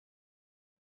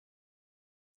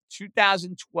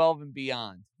 2012 and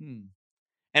beyond. And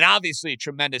obviously a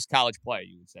tremendous college player,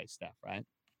 you would say, Steph, right?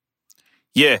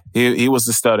 Yeah, he was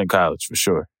a stud in college for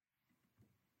sure.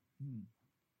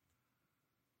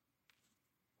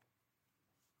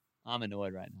 I'm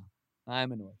annoyed right now.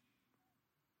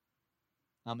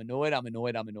 I'm annoyed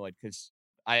because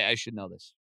I should know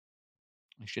this.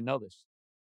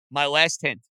 My last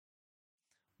hint.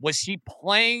 Was he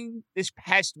playing this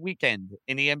past weekend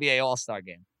in the NBA All-Star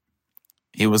game?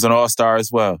 He was an All-Star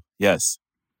as well, yes.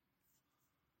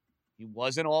 He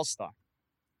was an All-Star.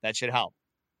 That should help.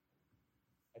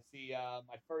 I see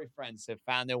my furry friends have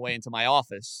found their way into my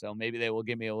office, so maybe they will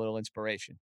give me a little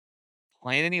inspiration.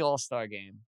 Playing in the All-Star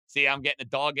game. See, I'm getting a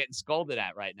dog getting scolded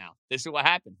at right now. This is what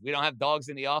happened. We don't have dogs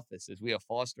in the office as we are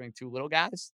fostering 2 little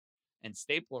guys, and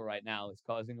Stapler right now is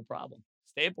causing a problem.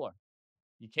 Stapler,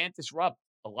 you can't disrupt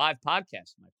a live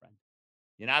podcast, my friend.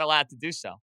 You're not allowed to do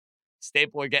so.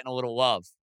 Stapler getting a little love.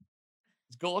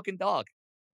 It's a good-looking dog.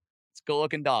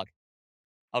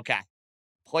 Okay.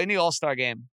 Playing the All-Star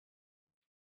game.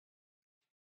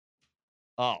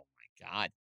 Oh, my God.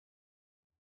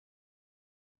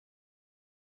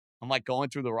 I'm going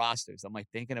through the rosters. I'm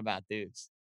thinking about dudes.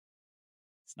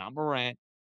 It's not Morant.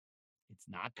 It's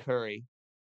not Curry.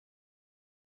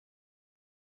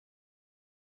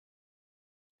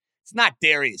 It's not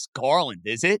Darius Garland,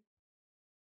 is it?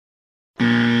 All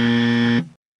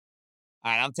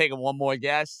right, I'm taking one more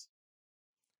guess.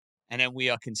 And then we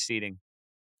are conceding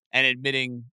and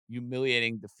admitting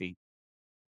humiliating defeat.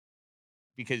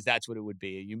 Because that's what it would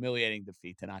be, a humiliating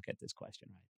defeat to not get this question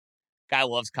right. Guy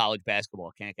loves college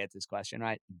basketball, can't get this question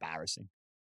right. Embarrassing.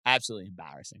 Absolutely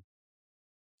embarrassing.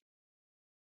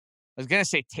 I was going to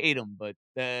say Tatum, but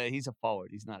he's a forward.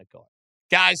 He's not a guard.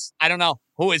 Guys, I don't know.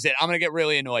 Who is it? I'm going to get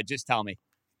really annoyed. Just tell me.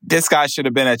 This guy should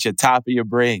have been at your top of your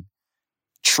brain.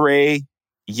 Trae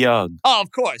Young. Oh,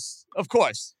 of course. Of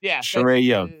course. Yeah. Trae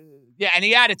Young. Yeah, and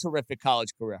he had a terrific college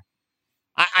career.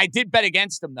 I did bet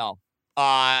against him, though,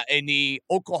 in the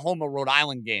Oklahoma-Rhode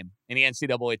Island game in the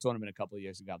NCAA tournament a couple of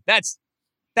years ago. That's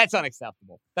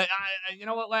unacceptable. You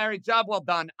know what, Larry? Job well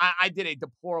done. I did a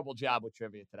deplorable job with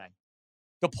trivia today.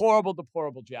 Deplorable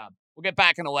job. We'll get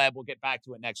back in the lab. We'll get back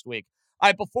to it next week. All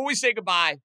right, before we say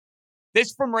goodbye,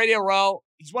 this from Radio Row.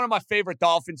 He's one of my favorite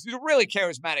Dolphins. He's a really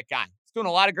charismatic guy. He's doing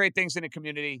a lot of great things in the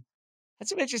community. Had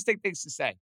some interesting things to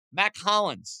say. Mack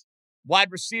Hollins,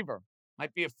 wide receiver,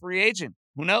 might be a free agent.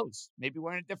 Who knows? Maybe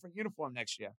wearing a different uniform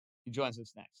next year. He joins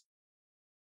us next.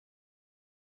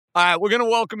 All right, we're going to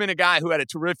welcome in a guy who had a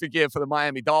terrific year for the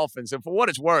Miami Dolphins. And for what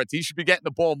it's worth, he should be getting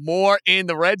the ball more in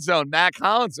the red zone. Mack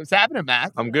Hollins, what's happening,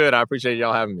 Mack? I'm good. I appreciate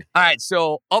y'all having me. All right,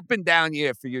 so up and down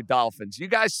year for your Dolphins. You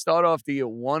guys start off the year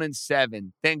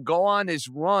 1-7, then go on this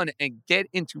run and get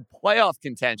into playoff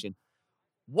contention.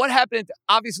 What happened?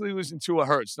 Obviously, losing Tua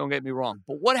hurts, don't get me wrong.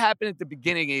 But what happened at the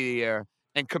beginning of the year?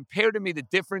 And compare to me the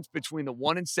difference between the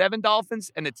 1-7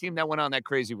 Dolphins and the team that went on that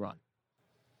crazy run.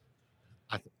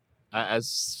 As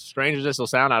strange as this will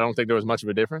sound, I don't think there was much of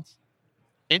a difference.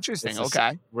 Interesting.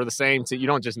 Okay. We're the same team. You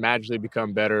don't just magically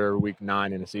become better week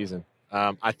 9 in a season.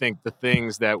 I think the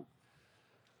things that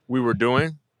we were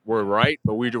doing were right,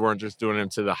 but we weren't just doing them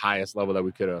to the highest level that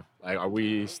we could have. Like, are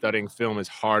we studying film as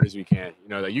hard as we can? You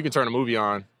know, like you can turn a movie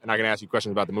on, and I can ask you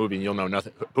questions about the movie, and you'll know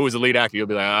nothing. Who was the lead actor? You'll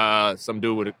be like, some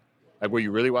dude would. Like, were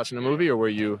you really watching the movie, or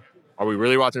are we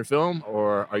really watching film,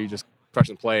 or are you just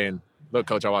pressing play and, look,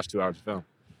 coach, I watched 2 hours of film?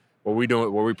 Were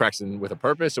we practicing with a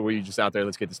purpose, or were you just out there,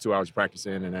 let's get this 2 hours of practice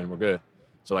in, and then we're good?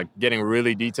 So, like, getting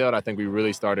really detailed, I think we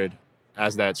really started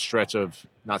as that stretch of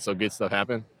not so good stuff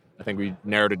happened. I think we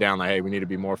narrowed it down like, hey, we need to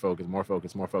be more focused,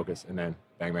 and then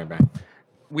bang, bang, bang.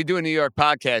 We do a New York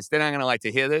podcast. They're not going to like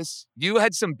to hear this. You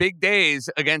had some big days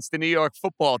against the New York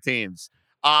football teams.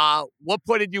 What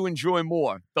play did you enjoy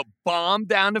more? The bomb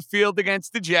down the field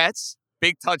against the Jets,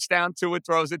 big touchdown, Tua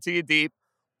throws it to you deep,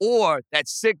 or that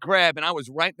sick grab, and I was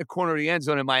right in the corner of the end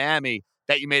zone in Miami,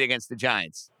 that you made against the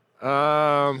Giants?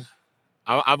 I've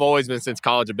always been, since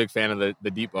college, a big fan of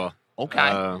the deep ball.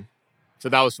 Okay. So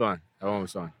that was fun. That one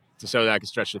was fun to show that I could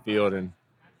stretch the field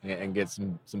and get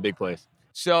some big plays.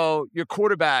 So your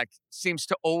quarterback seems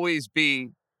to always be,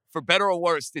 for better or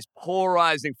worse, this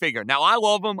polarizing figure. Now, I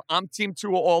love him. I'm Team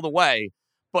Tua all the way.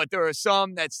 But there are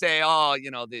some that say,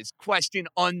 there's question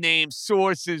unnamed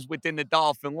sources within the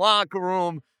Dolphin locker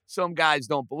room. Some guys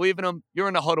don't believe in him. You're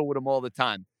in the huddle with him all the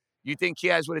time. You think he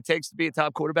has what it takes to be a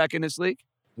top quarterback in this league?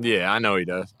 Yeah, I know he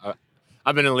does.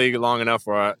 I've been in the league long enough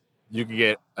where you can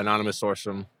get anonymous source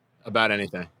from about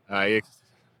anything.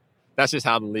 That's just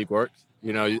how the league works.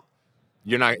 You know,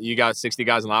 you got 60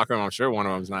 guys in the locker room. I'm sure one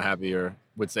of them's not happy or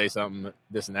would say something,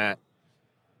 this and that.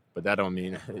 But that don't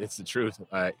mean it's the truth.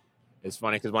 It's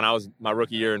funny because when I was my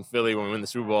rookie year in Philly, when we win the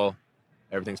Super Bowl,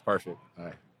 everything's perfect.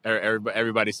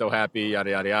 Everybody's so happy, yada,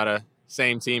 yada, yada.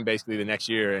 Same team basically the next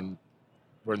year, and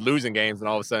we're losing games, and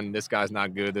all of a sudden this guy's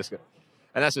not good. This guy.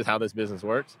 And that's just how this business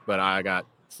works, but I got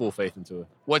full faith into it.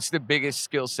 What's the biggest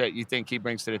skill set you think he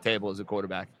brings to the table as a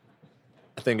quarterback?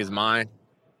 I think his mind.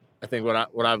 I think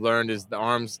what I've learned is the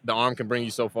arm can bring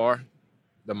you so far.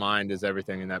 The mind is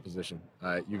everything in that position.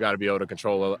 You got to be able to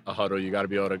control a huddle. You got to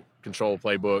be able to control a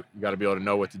playbook. You got to be able to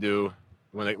know what to do.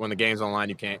 When the game's online,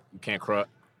 you can't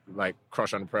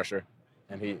crush under pressure.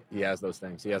 And he has those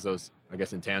things. He has those, I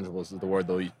guess, intangibles is the word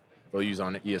they'll use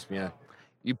on ESPN.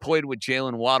 You played with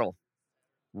Jalen Waddle,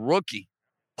 rookie,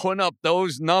 putting up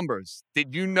those numbers.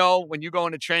 Did you know when you go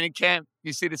into training camp,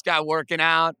 you see this guy working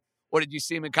out, or did you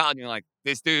see him in college and you're like,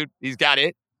 this dude, he's got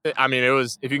it? I mean, it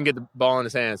was, if you can get the ball in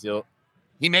his hands,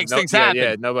 he makes things happen.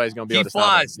 Yeah, nobody's going to be able to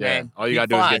flies, stop him. man. All you got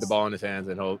to do is get the ball in his hands,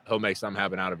 and he'll make something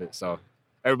happen out of it. So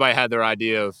everybody had their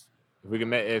idea of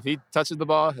if he touches the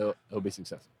ball, he'll be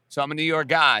successful. So I'm a New York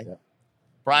guy. Yeah.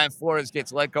 Brian Flores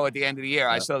gets let go at the end of the year.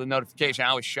 Yeah. I saw the notification.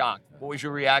 I was shocked. What was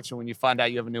your reaction when you found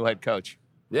out you have a new head coach?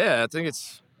 Yeah, I think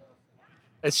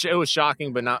it was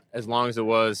shocking, but not as long as it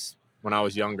was when I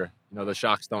was younger. You know, the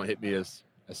shocks don't hit me as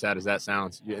sad as that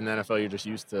sounds. In the NFL, you're just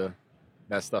used to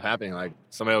that stuff happening. Like,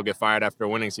 somebody will get fired after a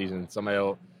winning season. Somebody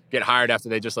will get hired after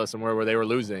they just left somewhere where they were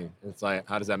losing. It's like,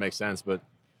 how does that make sense? But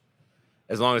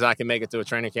as long as I can make it to a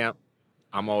training camp,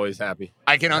 I'm always happy.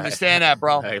 I can understand that,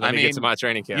 bro. Hey, let me get to my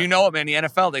training camp. You know it, man. The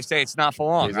NFL, they say it's not for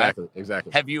long, Exactly, right?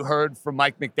 exactly. Have you heard from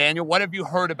Mike McDaniel? What have you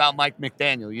heard about Mike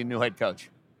McDaniel, your new head coach?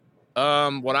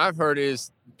 What I've heard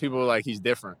is people are like, he's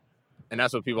different. And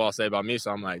that's what people all say about me.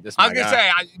 So I'm like, this is I my was going to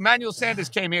guy. say, Emmanuel Sanders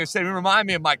came here and said, he remind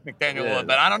me of Mike McDaniel a little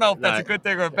bit. I don't know if that's a good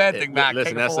thing or a bad thing, Mac.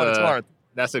 Listen, Take it for what it's worth.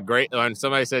 that's a great, when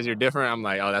somebody says you're different, I'm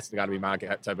like, oh, that's got to be my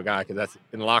type of guy. Because that's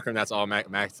in the locker room, that's all Mac.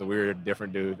 Mac's a weird,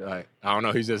 different dude. Like, I don't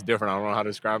know. He's just different. I don't know how to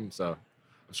describe him. So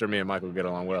I'm sure me and Mike will get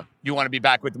along well. You want to be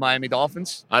back with the Miami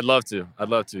Dolphins? I'd love to.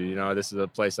 You know, this is a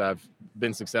place I've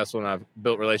been successful and I've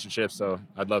built relationships. So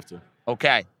I'd love to.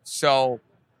 Okay. So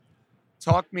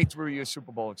talk me through your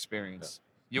Super Bowl experience.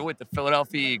 You're with the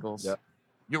Philadelphia Eagles. Yep.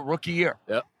 Your rookie year.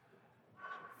 Yep.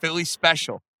 Philly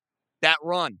special. That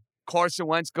run. Carson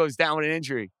Wentz goes down with an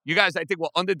injury. You guys, I think, were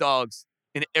underdogs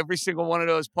in every single one of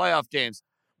those playoff games.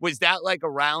 Was that like a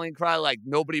rallying cry? Like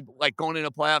nobody, like going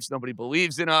into playoffs, nobody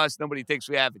believes in us. Nobody thinks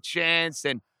we have a chance.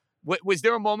 And was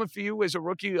there a moment for you as a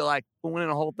rookie, you're like winning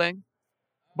the whole thing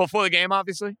before the game,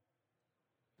 obviously?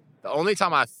 The only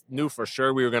time I knew for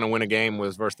sure we were going to win a game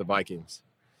was versus the Vikings.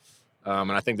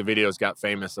 And I think the videos got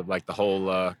famous of like the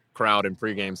whole crowd in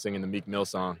pregame singing the Meek Mill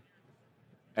song.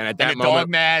 And at that and the moment, dog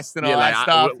mask and all that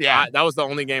stuff. that was the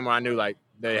only game where I knew like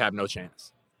they have no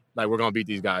chance. Like we're gonna beat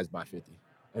these guys by 50,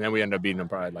 and then we ended up beating them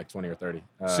probably like 20 or 30.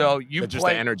 So you just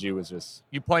the energy was just.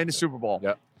 You play in the Super Bowl.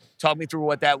 Yep. Talk me through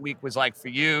what that week was like for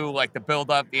you, like the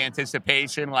build up, the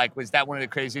anticipation. Like, was that one of the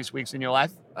craziest weeks in your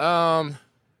life? Well,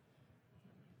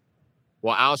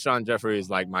 Alshon Jeffrey is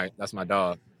like that's my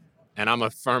dog, and I'm a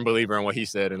firm believer in what he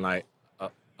said. And like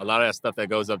a lot of that stuff that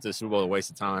goes up to the Super Bowl is a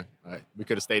waste of time. Like we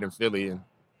could have stayed in Philly and.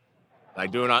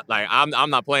 Like I'm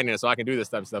not playing it, so I can do this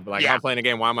type of stuff. But like if I'm playing a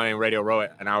game, why am I in Radio Row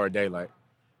an hour a day? Like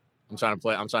I'm trying to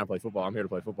play football. I'm here to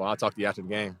play football. I'll talk to you after the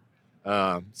game.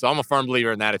 So I'm a firm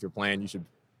believer in that. If you're playing, you should.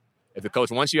 If the coach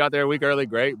wants you out there a week early,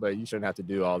 great. But you shouldn't have to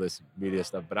do all this media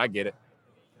stuff. But I get it.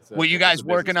 Were you guys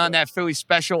working on that Philly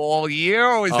special all year,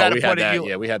 or was that a part of you?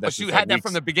 Yeah, we had that. So you had that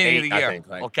from the beginning of the year. I think,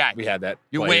 like, okay. We had that.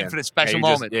 You're waiting for the special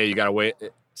moment. You got to wait.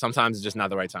 Sometimes it's just not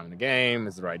the right time in the game.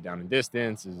 Is the right down and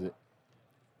distance? Is it?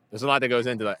 There's a lot that goes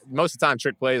into that. Most of the time,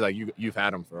 trick plays, like you've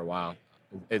had them for a while.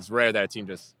 It's rare that a team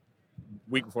just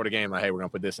week before the game, like, hey, we're going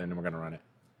to put this in and we're going to run it.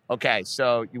 Okay,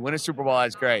 so you win a Super Bowl,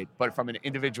 that's great. But from an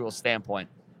individual standpoint,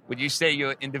 would you say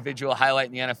your individual highlight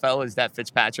in the NFL is that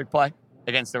Fitzpatrick play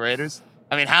against the Raiders?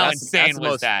 I mean, how insane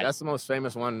was that? That's the most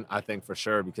famous one, I think, for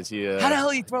sure, because he... how the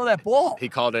hell did he throw that ball? He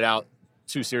called it out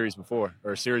a series before,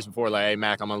 like, hey,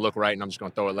 Mac, I'm going to look right and I'm just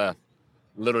going to throw it left.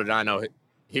 Little did I know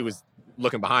he was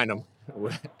looking behind him.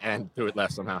 And threw it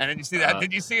left somehow. And then you see that?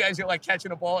 Did you see as you're like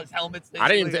catching a ball, his helmet's? I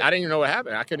didn't even know what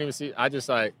happened. I couldn't even see. I was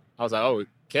like, oh,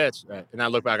 catch. And I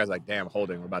looked back. I was like, damn,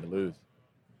 holding. We're about to lose.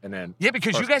 And then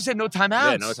because you guys had no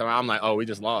timeouts. Yeah, no timeout. I'm like, oh, we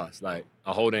just lost. Like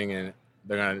a holding, and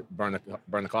they're gonna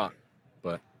burn the clock.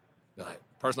 But they're like,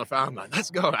 personal foul. I'm like,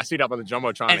 let's go. I see it up on the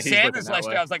jumbotron. And Sanders last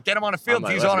year, I was like, get him on the field.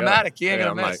 He's automatic. He ain't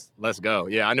gonna miss. Like, let's go.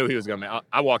 Yeah, I knew he was gonna make.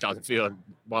 I walked out the field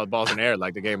while the ball's in the air,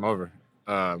 like the game over.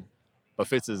 But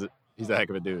Fitz he's a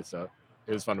heck of a dude, so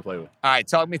it was fun to play with. All right,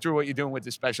 talk me through what you're doing with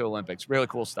the Special Olympics. Really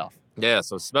cool stuff. Yeah,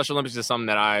 so Special Olympics is something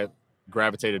that I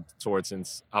gravitated towards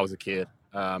since I was a kid.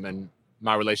 And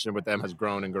my relationship with them has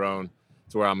grown and grown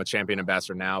to where I'm a champion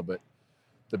ambassador now. But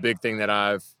the big thing that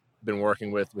I've been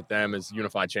working with them is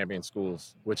Unified Champion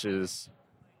Schools, which is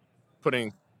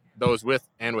putting those with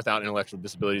and without intellectual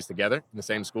disabilities together in the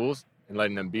same schools and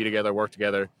letting them be together, work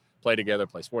together, play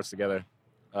sports together.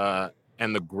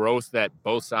 And the growth that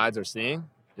both sides are seeing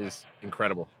is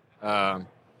incredible.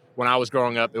 When I was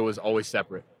growing up, it was always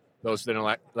separate. Those with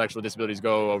intellectual disabilities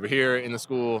go over here in the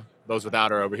school. Those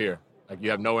without are over here. Like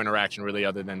you have no interaction really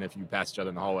other than if you pass each other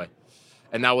in the hallway.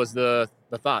 And that was the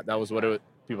thought. That was what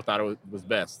people thought it was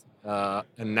best.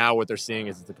 And now what they're seeing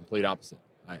is the complete opposite.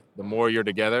 Right? The more you're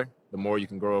together, the more you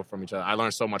can grow from each other. I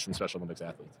learned so much from Special Olympics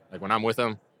athletes. Like when I'm with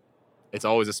them, it's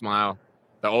always a smile.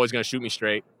 They're always going to shoot me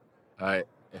straight.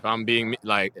 If I'm in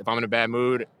a bad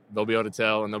mood, they'll be able to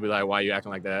tell, and they'll be like, "Why are you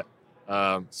acting like that?"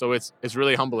 So it's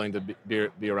really humbling to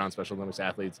be around Special Olympics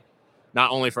athletes,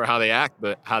 not only for how they act,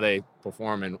 but how they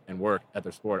perform and work at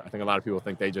their sport. I think a lot of people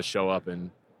think they just show up and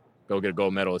go get a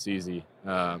gold medal. It's easy.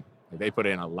 They put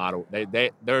in a lot of.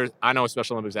 I know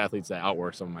Special Olympics athletes that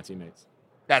outwork some of my teammates.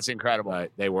 That's incredible.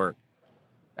 They work.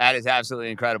 That is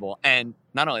absolutely incredible. And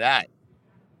not only that.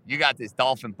 You got this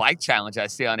Dolphin bike challenge I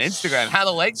see on Instagram. How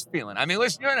the legs feeling? I mean,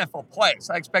 listen, you're an NFL player,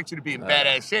 so I expect you to be in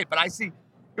badass shape. But I see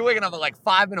you're waking up at like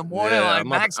 5 a.m. like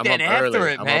Max getting after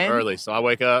it, man. I'm up early, so I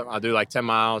wake up. I'll do like 10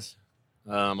 miles.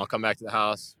 I'll come back to the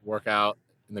house, work out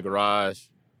in the garage,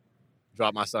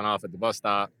 drop my son off at the bus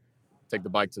stop, take the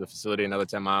bike to the facility another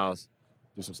 10 miles,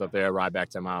 do some stuff there, ride back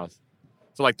 10 miles.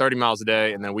 So like 30 miles a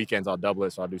day, and then weekends I'll double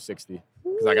it, so I'll do 60.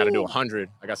 because I got to do 100.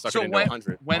 I got suckered into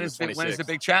 100. When is the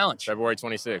big challenge? February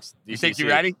 26th. You think you're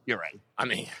ready? You're ready. I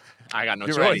mean, I got no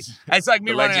You're choice. ready. It's like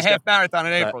me running a half marathon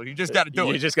in April. You just got to do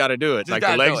it. You just got to do it. Just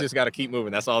like the legs just got to keep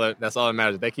moving. That's all that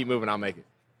matters. If they keep moving, I'll make it.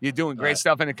 You're doing great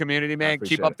stuff in the community, man.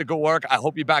 Keep up it. the good work. I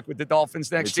hope you're back with the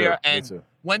Dolphins next year. Me too.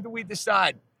 When do we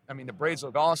decide? I mean, the braids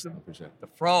look awesome. The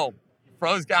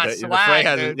fro's got swag.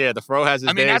 The fro has his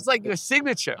I mean, days. that's like your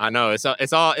signature. I know. It's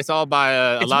all by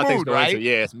a lot of things going right? into.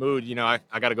 Yeah, it's mood. You know,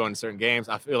 I got to go into certain games.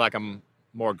 I feel like I'm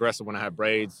more aggressive when I have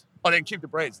braids. Oh, then keep the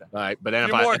braids then. Like, but then if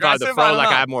You're I more have the aggressive? fro, I don't like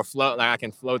know. I have more flow, like I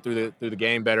can flow through the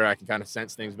game better. I can kind of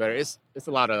sense things better. It's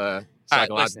a lot of All right,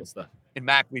 psychological listen. stuff. In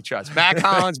Mac, we trust. Mac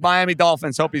Hollins, Miami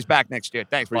Dolphins. Hope he's back next year.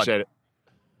 Thanks, Appreciate it.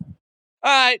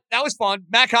 All right, that was fun.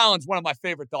 Mac Hollins, one of my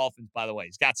favorite Dolphins, by the way.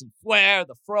 He's got some flair.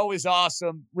 The fro is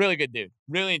awesome. Really good dude.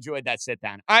 Really enjoyed that sit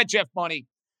down. All right, Jeff Money.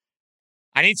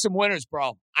 I need some winners,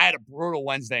 bro. I had a brutal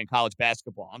Wednesday in college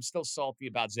basketball. I'm still salty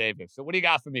about Xavier. So what do you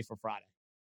got for me for Friday?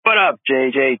 What up,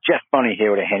 JJ? Jeff Money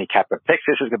here with a handicapper picks.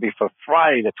 This is going to be for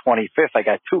Friday the 25th. I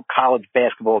got 2 college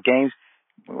basketball games.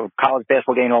 College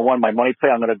basketball game on 1, my money play.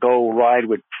 I'm going to go ride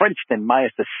with Princeton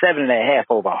minus the 7.5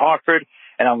 over Hartford.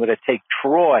 And I'm going to take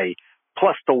Troy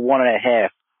plus the 1.5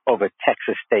 over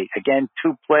Texas State. Again,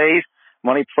 2 plays.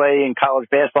 Money play in college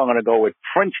basketball. I'm going to go with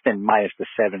Princeton minus the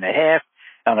 7.5.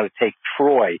 I'm going to take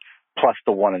Troy plus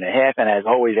the 1.5. And as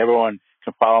always, everyone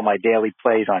can follow my daily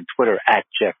plays on Twitter at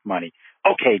Jeff Money.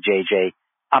 Okay, JJ,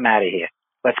 I'm out of here.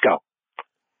 Let's go.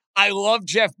 I love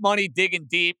Jeff Money digging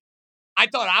deep. I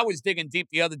thought I was digging deep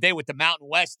the other day with the Mountain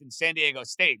West and San Diego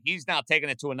State. He's now taking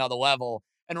it to another level.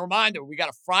 And reminder, we got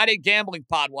a Friday gambling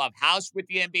pod. We'll have House with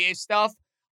the NBA stuff.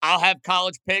 I'll have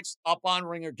college picks up on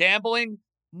Ringer Gambling.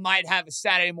 Might have a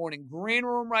Saturday morning green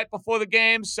room right before the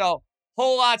game. So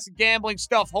whole lots of gambling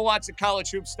stuff, whole lots of college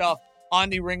hoop stuff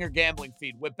on the Ringer Gambling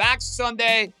feed. We're back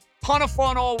Sunday. Ton of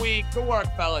fun all week. Good work,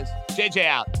 fellas. JJ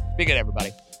out. Be good,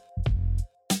 everybody.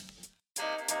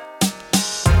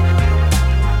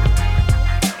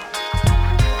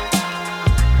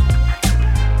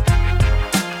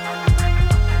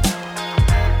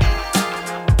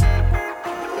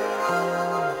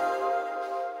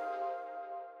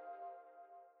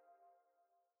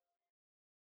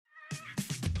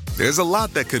 There's a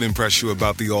lot that could impress you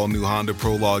about the all-new Honda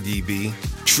Prologue EV.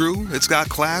 True, it's got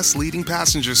class-leading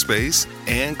passenger space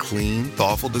and clean,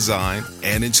 thoughtful design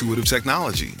and intuitive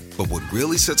technology. But what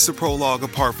really sets the Prologue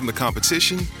apart from the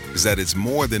competition is that it's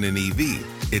more than an EV.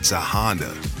 It's a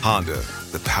Honda. Honda,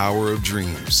 the power of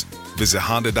dreams. Visit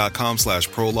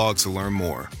honda.com/prologue to learn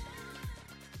more.